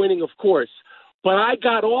love winning, of course. But I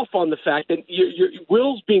got off on the fact that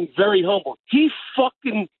Will's being very humble. He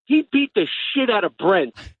beat the shit out of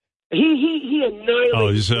Brent. He annihilated. Oh,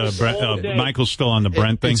 is Michael's still on the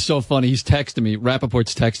Brent thing? It's so funny. He's texting me.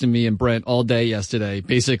 Rappaport's texting me and Brent all day yesterday,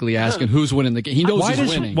 basically asking who's winning the game. He knows who's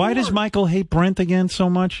winning. Why does Michael hate Brent again so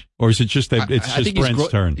much? Or is it just that it's just Brent's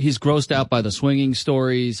turn? He's grossed out by the swinging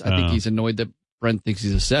stories. I think he's annoyed that Brent thinks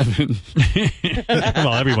he's a 7.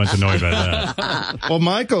 Well, everyone's annoyed by that. Well,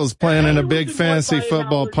 Michael's planning a big fantasy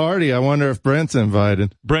football party. I wonder if Brent's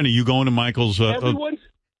invited. Brent, are you going to Michael's? Everyone's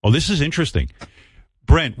Oh, this is interesting.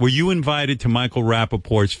 Brent, were you invited to Michael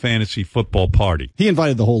Rapaport's fantasy football party? He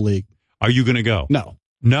invited the whole league. Are you going to go? No.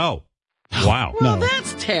 No. Wow. Well, No.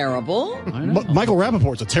 that's terrible. Michael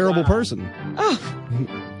Rappaport's a terrible person.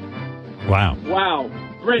 Wow. Wow.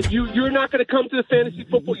 Brent, you're not going to come to the fantasy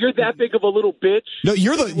football. You're that big of a little bitch. No,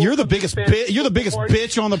 you're the biggest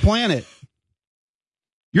bitch on the planet.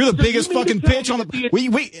 You're the biggest fucking bitch on the.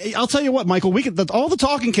 Wait. I'll tell you what, Michael. All the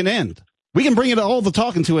talking can end. We can bring it all the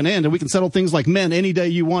talking to an end, and we can settle things like men any day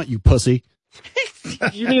you want. You pussy.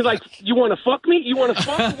 You mean like you want to fuck me? You want to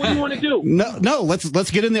fuck? What do you want to do? No.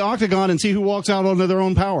 Let's get in the octagon and see who walks out under their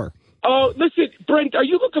own power. Oh, listen, Brent, are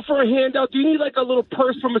you looking for a handout? Do you need like a little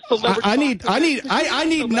purse from a celebrity? I need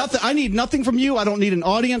nothing. I need nothing from you. I don't need an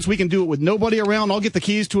audience. We can do it with nobody around. I'll get the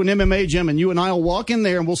keys to an MMA gym, and you and I'll walk in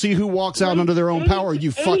there, and we'll see who walks out under their own power.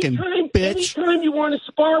 You fucking bitch. Anytime you want to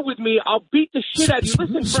spar with me, I'll beat the shit out of you.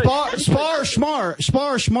 Listen, Brent. Spar,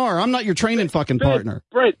 schmar. I'm not your training fucking partner.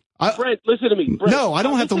 Brent, listen to me. Brent, no, I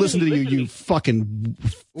don't have to listen to you, you fucking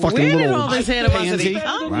Where little did all this animosity pansy.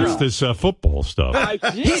 come That's from? this football stuff.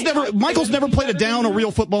 Michael's never played a down of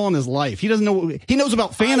real football in his life. He doesn't know. He knows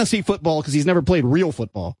about fantasy football because he's never played real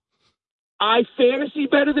football. I fantasy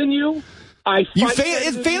better than you.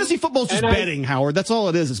 Fantasy football's just betting, Howard. That's all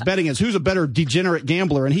it is. It's betting. It's who's a better degenerate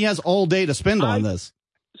gambler, and he has all day to spend on this.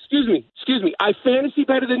 Excuse me. I fantasy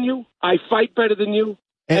better than you. I fight better than you.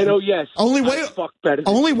 And oh yes, only fuck better.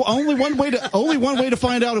 Only one way to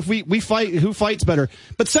find out if we fight who fights better.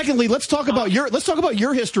 But secondly, let's talk about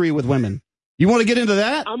your history with women. You want to get into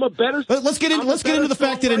that? Let's get into the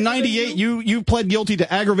fact that in '98 you pled guilty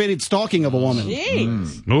to aggravated stalking of a woman.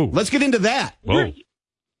 Let's get into that. Whoa.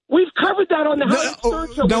 We've covered that on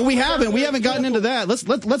the No, we haven't. We haven't gotten into that.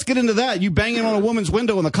 Let's get into that. You banging on a woman's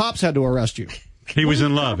window and the cops had to arrest you. He was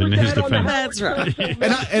in love in his defense. That's right.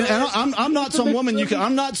 And I'm not some woman you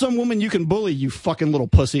can bully, you fucking little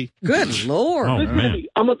pussy. Good Lord. Oh, man.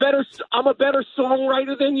 I'm a better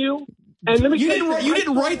songwriter than you. And let me you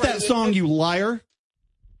didn't write that song, you liar.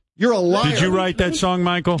 You're a liar. Did you write that song,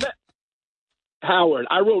 Michael? Howard,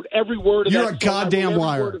 I wrote every word of that. You're a goddamn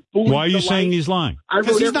liar. Why are you saying he's lying?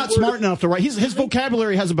 Because he's not smart enough to write. His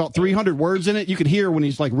vocabulary has about 300 words in it. You can hear when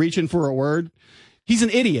he's like reaching for a word. He's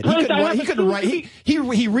an idiot. He couldn't write.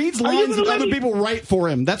 He reads lines that other people write for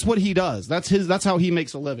him. That's what he does. That's how he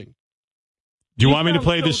makes a living. Do you want me to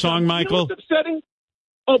play this song, Michael? You know what's upsetting?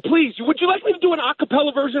 Oh, please. Would you like me to do an a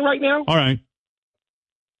cappella version right now? All right.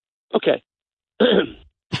 Okay.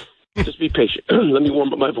 Just be patient. Let me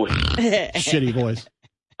warm up my voice. Shitty voice.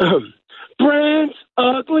 Brent's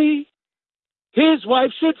ugly. His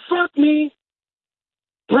wife should fuck me.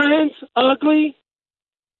 Brent's ugly.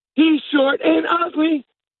 He's short and ugly.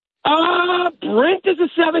 Brent is a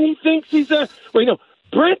 7. He thinks he's a... Wait, no.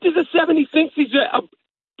 Brent is a 7. He thinks he's a...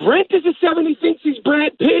 Brent is a 7. He thinks he's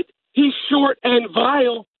Brad Pitt. He's short and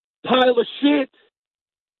vile. Pile of shit.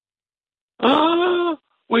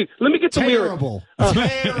 Wait, let me get the terrible.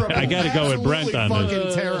 Terrible. I got to go with Brent on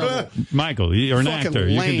this. Terrible. Michael, you're an Fucking actor.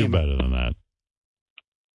 You can do lame. better than that.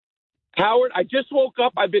 Howard, I just woke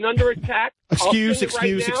up. I've been under attack.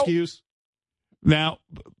 Excuse. Now,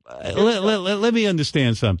 let me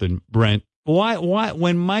understand something, Brent. Why,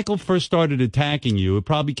 when Michael first started attacking you, it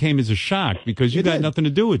probably came as a shock because you got nothing to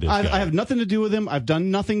do with this guy. I have nothing to do with him. I've done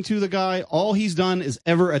nothing to the guy. All he's done is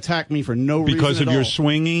ever attack me for no reason because of at your all.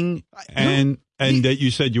 swinging and that you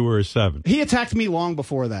said you were a 7. He attacked me long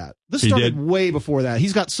before that. This started way before that.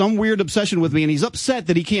 He's got some weird obsession with me, and he's upset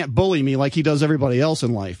that he can't bully me like he does everybody else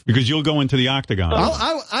in life. Because you'll go into the octagon.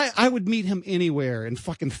 I would meet him anywhere and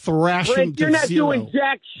fucking thrash him to you're not zero. doing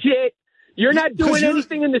jack shit. You're not doing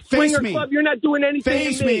anything in the swinger club. You're not doing anything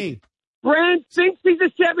Face me. Brent thinks he's a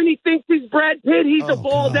 7. He thinks he's Brad Pitt. He's a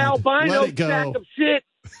bald albino sack of shit.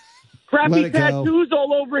 Crappy tattoos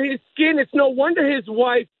all over his skin. It's no wonder his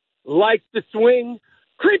wife likes to swing.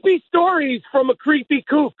 Creepy stories from a creepy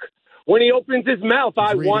kook. When he opens his mouth,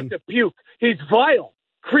 I want to puke. He's vile,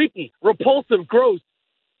 creepy, repulsive, gross.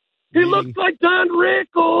 He looks like Don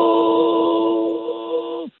Rickles.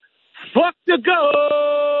 Fuck the ghost.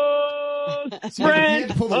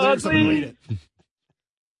 Brent, ugly.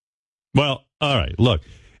 Well, all right, look.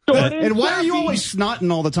 And why are you always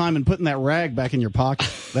snotting all the time and putting that rag back in your pocket?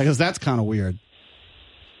 Because that's kind of weird.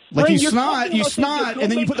 Like Brent, you snot,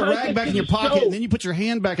 and then you put the rag back in your pocket, and then you put your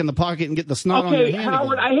hand back in the pocket and get the snot on your hand.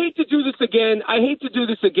 Howard, again. I hate to do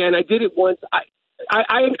this again. I did it once.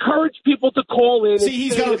 I encourage people to call in. See,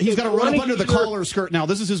 he's got to run up under the collar skirt now.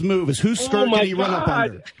 This is his move. Is whose skirt can he run up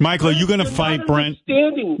under? Michael, are you going to fight Brent?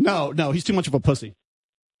 No, he's too much of a pussy.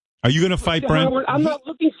 Are you going to fight Brent? Howard, I'm not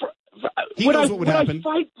looking for. He knows what would happen.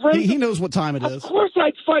 Fight Brent? He knows what time it is. Of course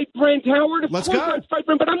I'd fight Brent, Howard. Let's go. I'd fight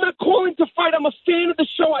Brent, but I'm not calling to fight. I'm a fan of the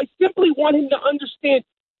show. I simply want him to understand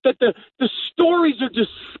that the stories are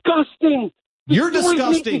disgusting. You're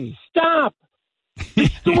disgusting. Stop.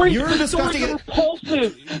 You're disgusting. Are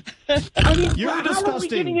repulsive. I mean, You're disgusting. How are we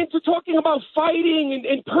getting disgusting. into talking about fighting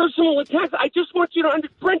and personal attacks? I just want you to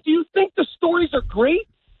understand. Brent, do you think the stories are great?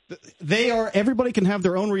 They are. Everybody can have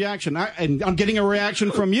their own reaction. And I'm getting a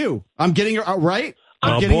reaction from you. I'm getting a right.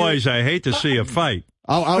 Boys, I hate to see a fight.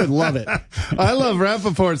 Oh, I would love it. I love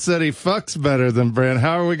Rapaport said he fucks better than Brent.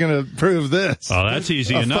 How are we going to prove this? Oh, that's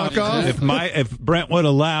easy enough. Fuck off? If Brent would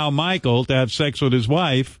allow Michael to have sex with his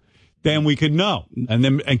wife, then we could know, and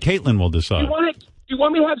Caitlin will decide. You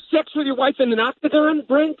want me to have sex with your wife in an octagon,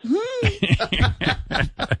 Brent?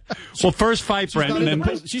 Well, first fight Brent, and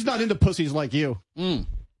then she's not into pussies like you.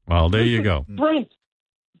 Well, there you go. Brent,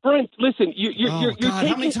 listen, you're taking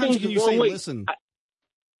how many times things can you the wrong say way. listen?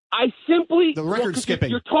 I simply the record skipping.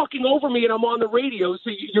 You're talking over me, and I'm on the radio, so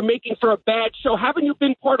you're making for a bad show. Haven't you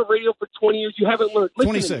been part of radio for 20 years? You haven't learned.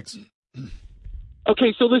 26.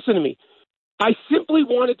 Okay, so listen to me. I simply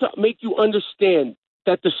wanted to make you understand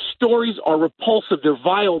that the stories are repulsive. They're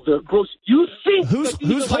vile. They're gross. You think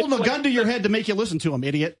who's holding a gun to your head to make you listen to them,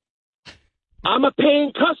 idiot? I'm a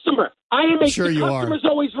paying customer. I am sure the you customer's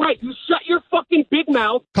always right. You shut your fucking big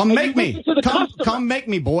mouth. Come make me. Come make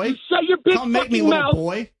me, boy. You shut your big Come make me, fucking little mouth.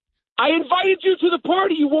 boy. I invited you to the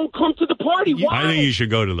party. You won't come to the party. Why? I think you should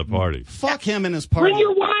go to the party. Fuck him and his party. Bring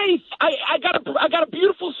your wife. I got a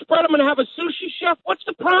beautiful spread. I'm going to have a sushi chef. What's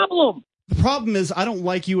the problem? The problem is I don't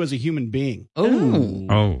like you as a human being.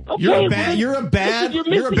 Oh. Okay, you're a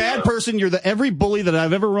bad person. You're every bully that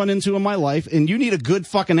I've ever run into in my life, and you need a good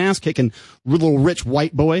fucking ass kicking, little rich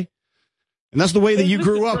white boy. And that's the way that you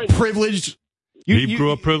grew up, privileged. You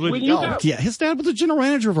grew up privileged? Oh, yeah. His dad was the general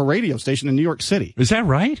manager of a radio station in New York City. Is that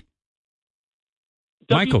right?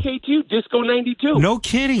 Michael. WK2, Disco 92. No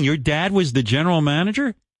kidding. Your dad was the general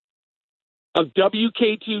manager? Of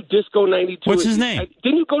WK2, Disco 92. What's his name?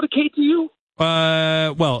 Didn't you go to KTU?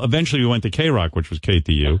 Well, eventually we went to K-Rock, which was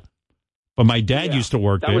KTU. But my dad used to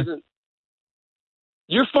work there.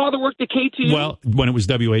 Your father worked at KTU? Well, when it was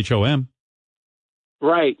WHOM.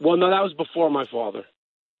 Right. Well, no, that was before my father.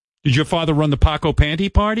 Did your father run the Paco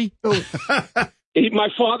Panty Party? My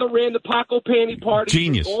father ran the Paco Panty Party.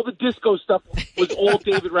 Genius. All the disco stuff was all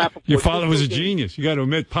David Rapaport. Your father was a genius. You got to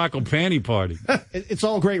admit, Paco Panty Party. It's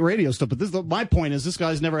all great radio stuff, but my point is this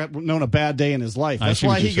guy's never known a bad day in his life. That's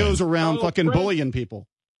why he goes around fucking bullying people.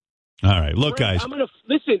 All right, look, Brent, guys.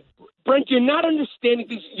 Listen, Brent. You're not understanding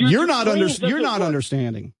these. You're not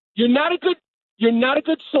understanding. You're not a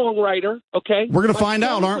good songwriter. Okay. We're gonna find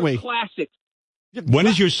out, aren't we? Classic. When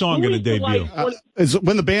is your song going to debut?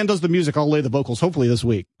 When the band does the music, I'll lay the vocals. Hopefully this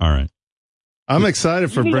week. All right. I'm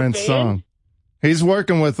excited for Brent's song. He's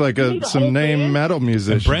working with some name metal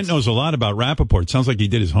musicians. And Brent knows a lot about Rapaport. Sounds like he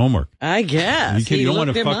did his homework. I guess. You don't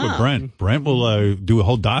want to fuck with Brent. Brent will do a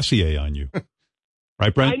whole dossier on you.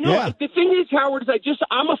 Right, Brent? I know. Yeah. The thing is, Howard, is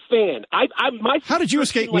I'm a fan. How did you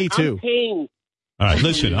escape me too? All right,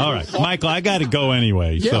 listen. All right, Michael, I got to go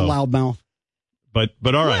anyway. Yeah, so. Loudmouth. But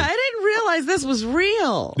all right. Yeah, I didn't realize this was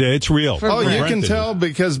real. Yeah, it's real. Oh, you can tell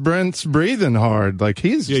because Brent's breathing hard. Like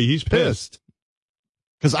he's pissed.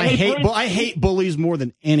 Because I hate bullies more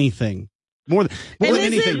than anything. More than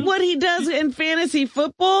anything. It what he does in fantasy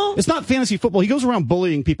football? It's not fantasy football. He goes around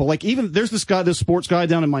bullying people. Like even there's this sports guy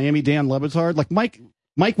down in Miami, Dan Lebitard. Like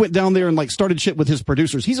Mike went down there and started shit with his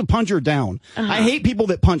producers. He's a puncher down. I hate people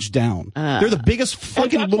that punch down. They're the biggest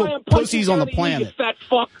fucking little pussies on the planet. You fat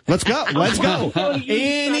fuck. Let's go.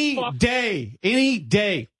 Any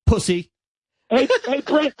day, pussy. Hey,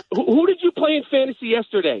 Brent, who did you play in fantasy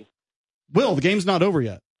yesterday? Will, the game's not over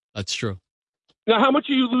yet. That's true. Now, how much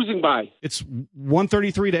are you losing by? It's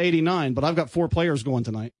 133 to 89, but I've got 4 players going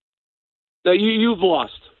tonight. No, you've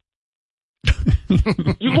lost.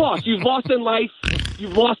 You've lost. You've lost in life.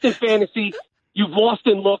 You've lost in fantasy. You've lost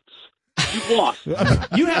in looks. You've lost.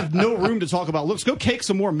 You have no room to talk about looks. Go cake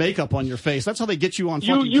some more makeup on your face. That's how they get you on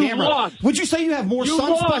fucking camera. Lost. Would you say you have more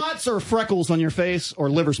sunspots or freckles on your face or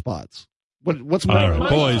liver spots? What's more? Right,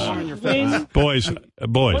 boys.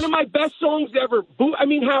 One of my best songs ever.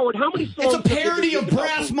 Howard, how many songs? It's a parody of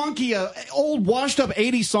Brass Monkey, an old washed-up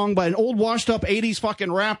 80s song by an old washed-up 80s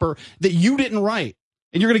fucking rapper that you didn't write.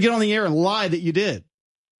 And you're going to get on the air and lie that you did.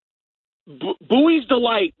 Bowie's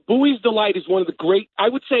Delight is one of the great. I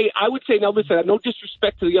would say. Now, listen. No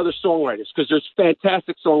disrespect to the other songwriters, because there's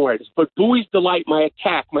fantastic songwriters. But Bowie's Delight, my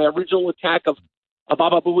original attack of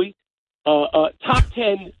Baba Booey, top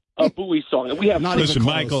 10 Bowie song, and we have. Listen,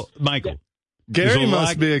 Michael. Gary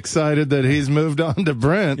must be excited that he's moved on to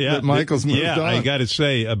Brent. Yeah, that Michael's moved on. I got to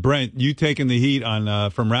say, Brent, you taking the heat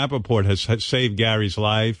on from Rappaport has saved Gary's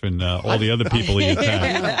life and all the other people he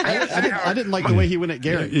attacked. I didn't like the way he went at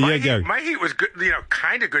Gary. Gary. My heat was good,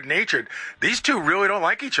 kind of good natured. These two really don't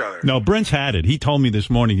like each other. No, Brent's had it. He told me this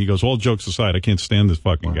morning. He goes, all jokes aside, I can't stand this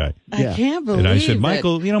fucking guy. I can't believe. And I said,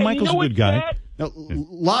 Michael, Michael's a good guy. No,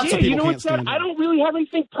 lots of people can't stand him. I don't really have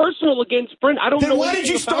anything personal against Brent. I don't know. Then why did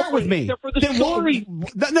you start with me? Except for the story.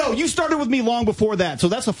 No, you started with me long before that, so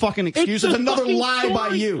that's a fucking excuse. It's another lie story, by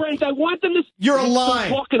you. Brent, I want them to. You're a lie.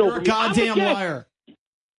 You're a goddamn liar. liar.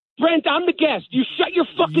 Brent, I'm the guest. You shut your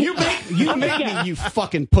fucking. You make me, you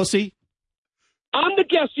fucking pussy. I'm the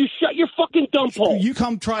guest. You shut your fucking dump hole. You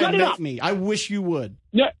come try and make me. I wish you would.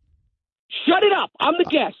 No, shut it up. I'm the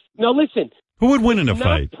guest. Now listen. Who would win in a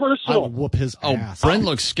fight? Personal. I would whoop his ass. Brent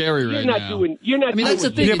looks scary right now. You're not. I mean, that's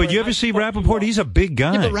the thing. Yeah, but you ever see Rappaport? He's a big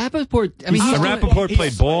guy. Yeah, but Rappaport. I mean, Rappaport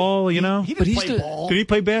played ball. He didn't play ball. Did he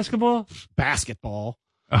play basketball? Basketball.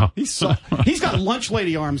 Oh, he's got lunch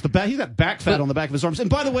lady arms. He's got back fat on the back of his arms. And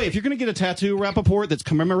by the way, if you're going to get a tattoo, Rappaport, that's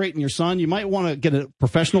commemorating your son, you might want to get a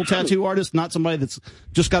professional tattoo artist, not somebody that's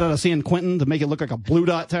just got out of San Quentin to make it look like a blue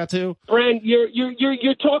dot tattoo. Brent, you're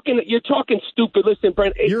talking stupid. Listen,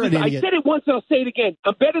 Brent, you're an idiot. I said it once and I'll say it again.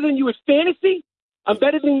 I'm better than you at fantasy. I'm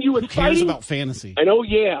better than you at fighting. Who cares about fantasy? I know,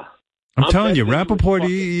 yeah. I'm telling you, Rappaport,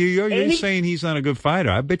 you're saying he's not a good fighter.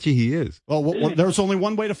 I bet you he is. Well, there's only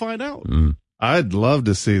one way to find out. I'd love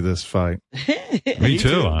to see this fight. Me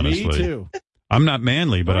too, honestly. Me too. I'm not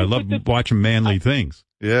manly, but I love watching manly things.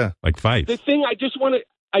 Yeah, like fights. The thing I just want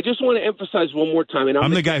to emphasize one more time, and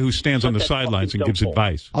I'm the guy who stands on the sidelines and gives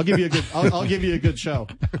advice. I'll give you a good. I'll give you a good show.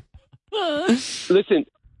 Listen,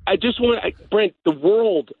 I just want Brent. The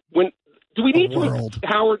world when. Do we need to,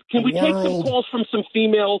 Howard? Can we take some calls from some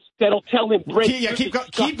females that'll tell him, Brent? Yeah,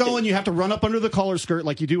 keep going. You have to run up under the collar skirt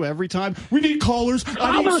like you do every time. We need callers.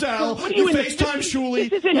 I need Sal. You FaceTime Shuley.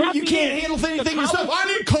 You can't handle anything yourself. I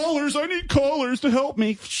need callers. I need callers to help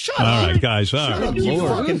me. Shut up. All right, guys. Shut up, you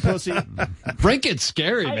fucking pussy. Brent gets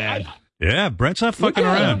scary, man. Yeah, Brent's not fucking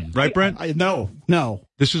around. Right, Brent? No.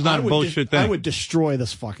 This is not a bullshit thing. I would destroy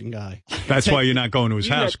this fucking guy. That's why you're not going to his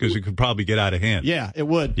house, because it could probably get out of hand. Yeah, it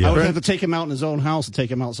would. Yeah. I would have to take him out in his own house and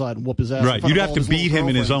take him outside and whoop his ass. Right. You'd have to beat him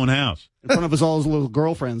in his own house. In front of all his little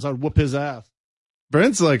girlfriends. I would whoop his ass.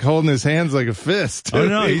 Brent's like holding his hands like a fist. Oh,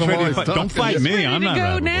 no, he's ready to fight. Don't fight me. I'm not ready to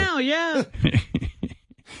go Rappaport. now, yeah.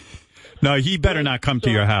 No, he better not come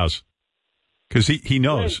to your house, because he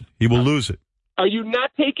knows he will lose it. Are you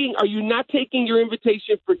not taking your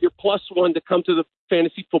invitation for your +1 to come to the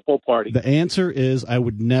fantasy football party? The answer is I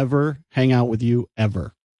would never hang out with you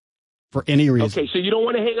ever. For any reason. Okay, so you don't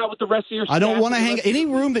want to hang out with the rest of your staff? I don't want to hang any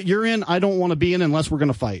room that you're in. I don't want to be in unless we're going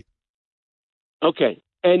to fight. Okay.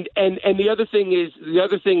 And the other thing is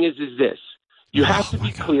this. You have to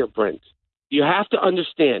be clear, Brent. You have to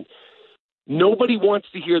understand. Nobody wants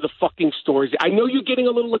to hear the fucking stories. I know you're getting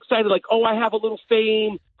a little excited, like, oh, I have a little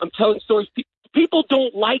fame. I'm telling stories. People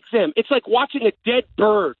don't like them. It's like watching a dead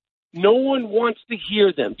bird. No one wants to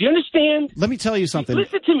hear them. Do you understand? Let me tell you something.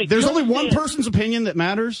 Listen to me. There's only one person's opinion that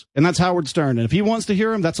matters, and that's Howard Stern. And if he wants to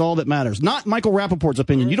hear him, that's all that matters. Not Michael Rappaport's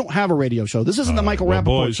opinion. You don't have a radio show. This isn't the Michael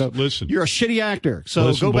Rappaport show. Listen. You're a shitty actor, so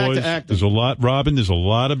listen, go back boys, to acting. There's a lot, Robin, there's a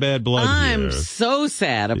lot of bad blood here. I'm so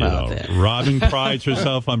sad about this. Robin prides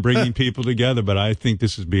herself on bringing people together, but I think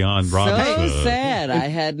this is beyond Robin's. So sad. I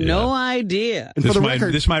had no idea.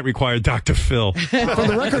 This might require Dr. Phil. For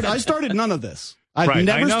the record, I started none of this. I've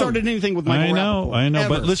never started anything with Michael Rappaport. I know. Ever.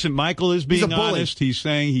 But listen, Michael is being honest. He's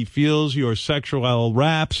saying he feels your sexual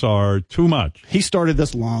raps are too much. He started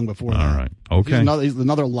this long before that. All right. Okay. He's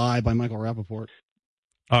another lie by Michael Rappaport.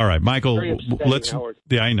 All right, Michael, Howard.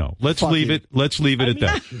 Yeah, I know. Let's leave it at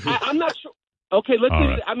that. I'm not sure. Okay, let's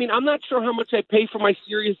leave it. I mean, I'm not sure how much I pay for my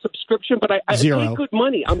Sirius subscription, but I pay good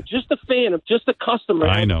money. I'm just a fan. I'm just a customer.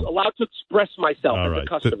 I know. I'm allowed to express myself as a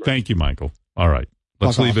customer. Thank you, Michael. All right.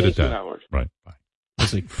 Let's leave it at that. Howard. Right. Bye.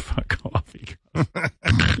 Fuck off.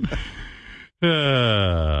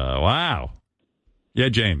 Wow. Yeah,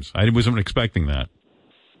 James. I wasn't expecting that.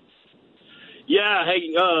 Yeah.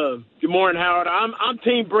 Hey. Good morning, Howard. I'm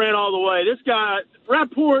Team Brent all the way. This guy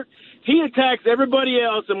Rappaport. he attacks everybody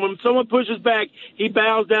else, and when someone pushes back, he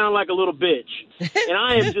bows down like a little bitch.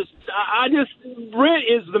 And Brent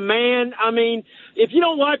is the man. I mean, if you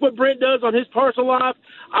don't like what Brent does on his personal life,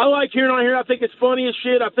 I like hearing on here. I think it's funny as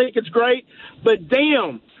shit. I think it's great. But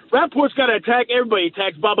damn, Rapaport's got to attack everybody. He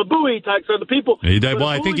attacks Baba Booey. He attacks other people. He did. Well,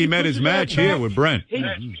 I think he met his match here with Brent.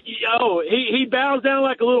 He bows down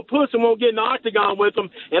like a little puss and won't get in the octagon with him.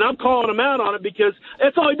 And I'm calling him out on it because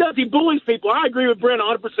that's all he does. He bullies people. I agree with Brent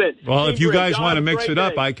 100%. Well, if you guys want to mix it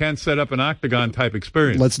up, I can set up an octagon type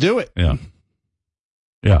experience. Let's do it. Yeah.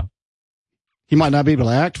 Yeah. He might not be able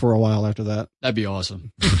to act for a while after that. That'd be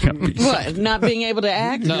awesome. What? Not being able to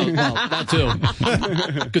act? No, that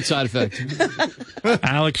too. Good side effect.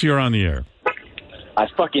 Alex, you're on the air. I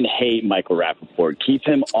fucking hate Michael Rapaport. Keep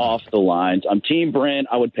him off the lines. I'm Team Brent.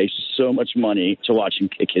 I would pay so much money to watch him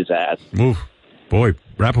kick his ass. Oof. Boy,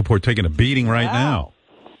 Rapaport taking a beating right now.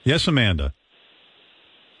 Yes, Amanda.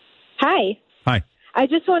 Hi. Hi. I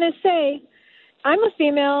just want to say, I'm a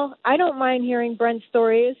female. I don't mind hearing Brent's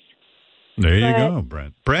stories. There you go,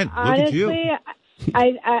 Brent. Brent, look at you.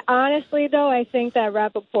 I honestly, though, I think that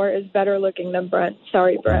Rapaport is better looking than Brent.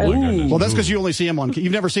 Sorry, Brent. Ooh. Well, that's because you only see him on.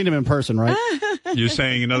 You've never seen him in person, right? You're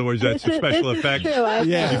saying, in other words, that's a special effect.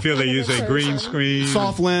 Yeah. You feel they use a green screen,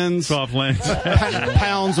 soft lens,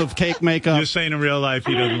 pounds of cake makeup. You're saying in real life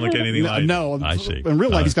he doesn't look anything like. No, I see. In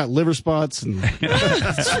real life, he's got liver spots and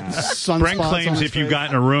sunspots. Brent claims if you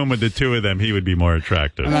got in a room with the two of them, he would be more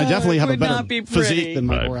attractive. And I definitely have a better physique than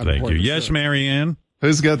Michael Rapaport. Thank you. Yes, Marianne.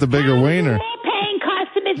 Who's got the bigger wiener?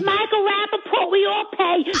 It's Michael Rapaport. We all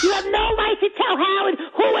pay. You have no right to tell Howard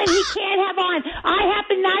who and he can't have on. I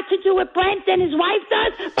happen not to do what Brent and his wife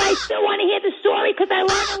does, but I still want to hear the story because I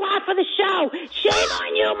learned a lot for the show. Shame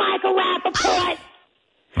on you, Michael Rapaport.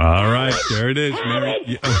 All right, there it is. Howard,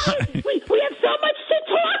 we have so much to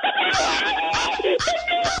talk about.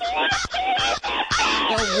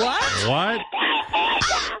 What?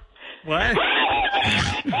 What?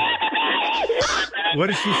 What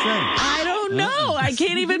did she say? I don't know. I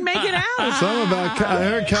can't even make it out. Something about, I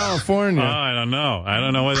heard California. Oh, I don't know. I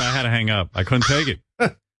don't know whether I had to hang up. I couldn't take it.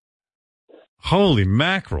 Holy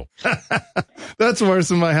mackerel. That's worse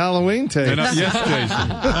than my Halloween tape. Yes, Jason.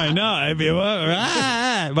 I know. I mean,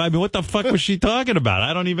 what the fuck was she talking about?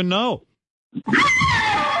 I don't even know. You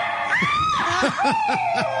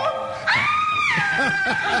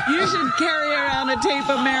should carry around a tape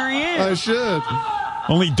of Marianne. I should.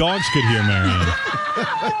 Only dogs could hear Marianne.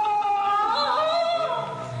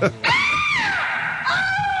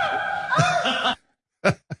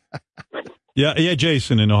 Yeah,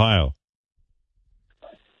 Jason in Ohio.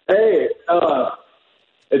 Hey,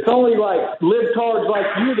 it's only like libtards like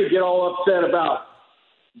you that get all upset about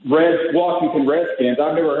Washington Redskins.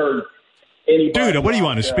 I've never heard anybody. Dude, what do you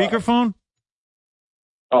want, a speakerphone?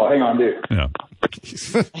 Oh, hang on, dude. Yeah.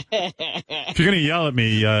 If you're going to yell at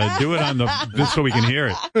me, do it on just so we can hear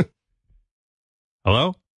it.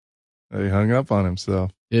 Hello? He hung up on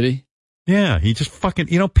himself. Did he? Yeah, he just fucking,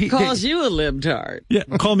 calls you a libtard. Yeah,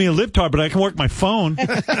 call me a libtard, but I can work my phone.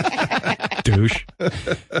 Douche.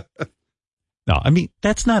 No, I mean,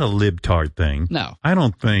 that's not a libtard thing. No. I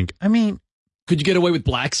don't think. I mean. Could you get away with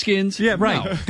black skins? Yeah, right. No.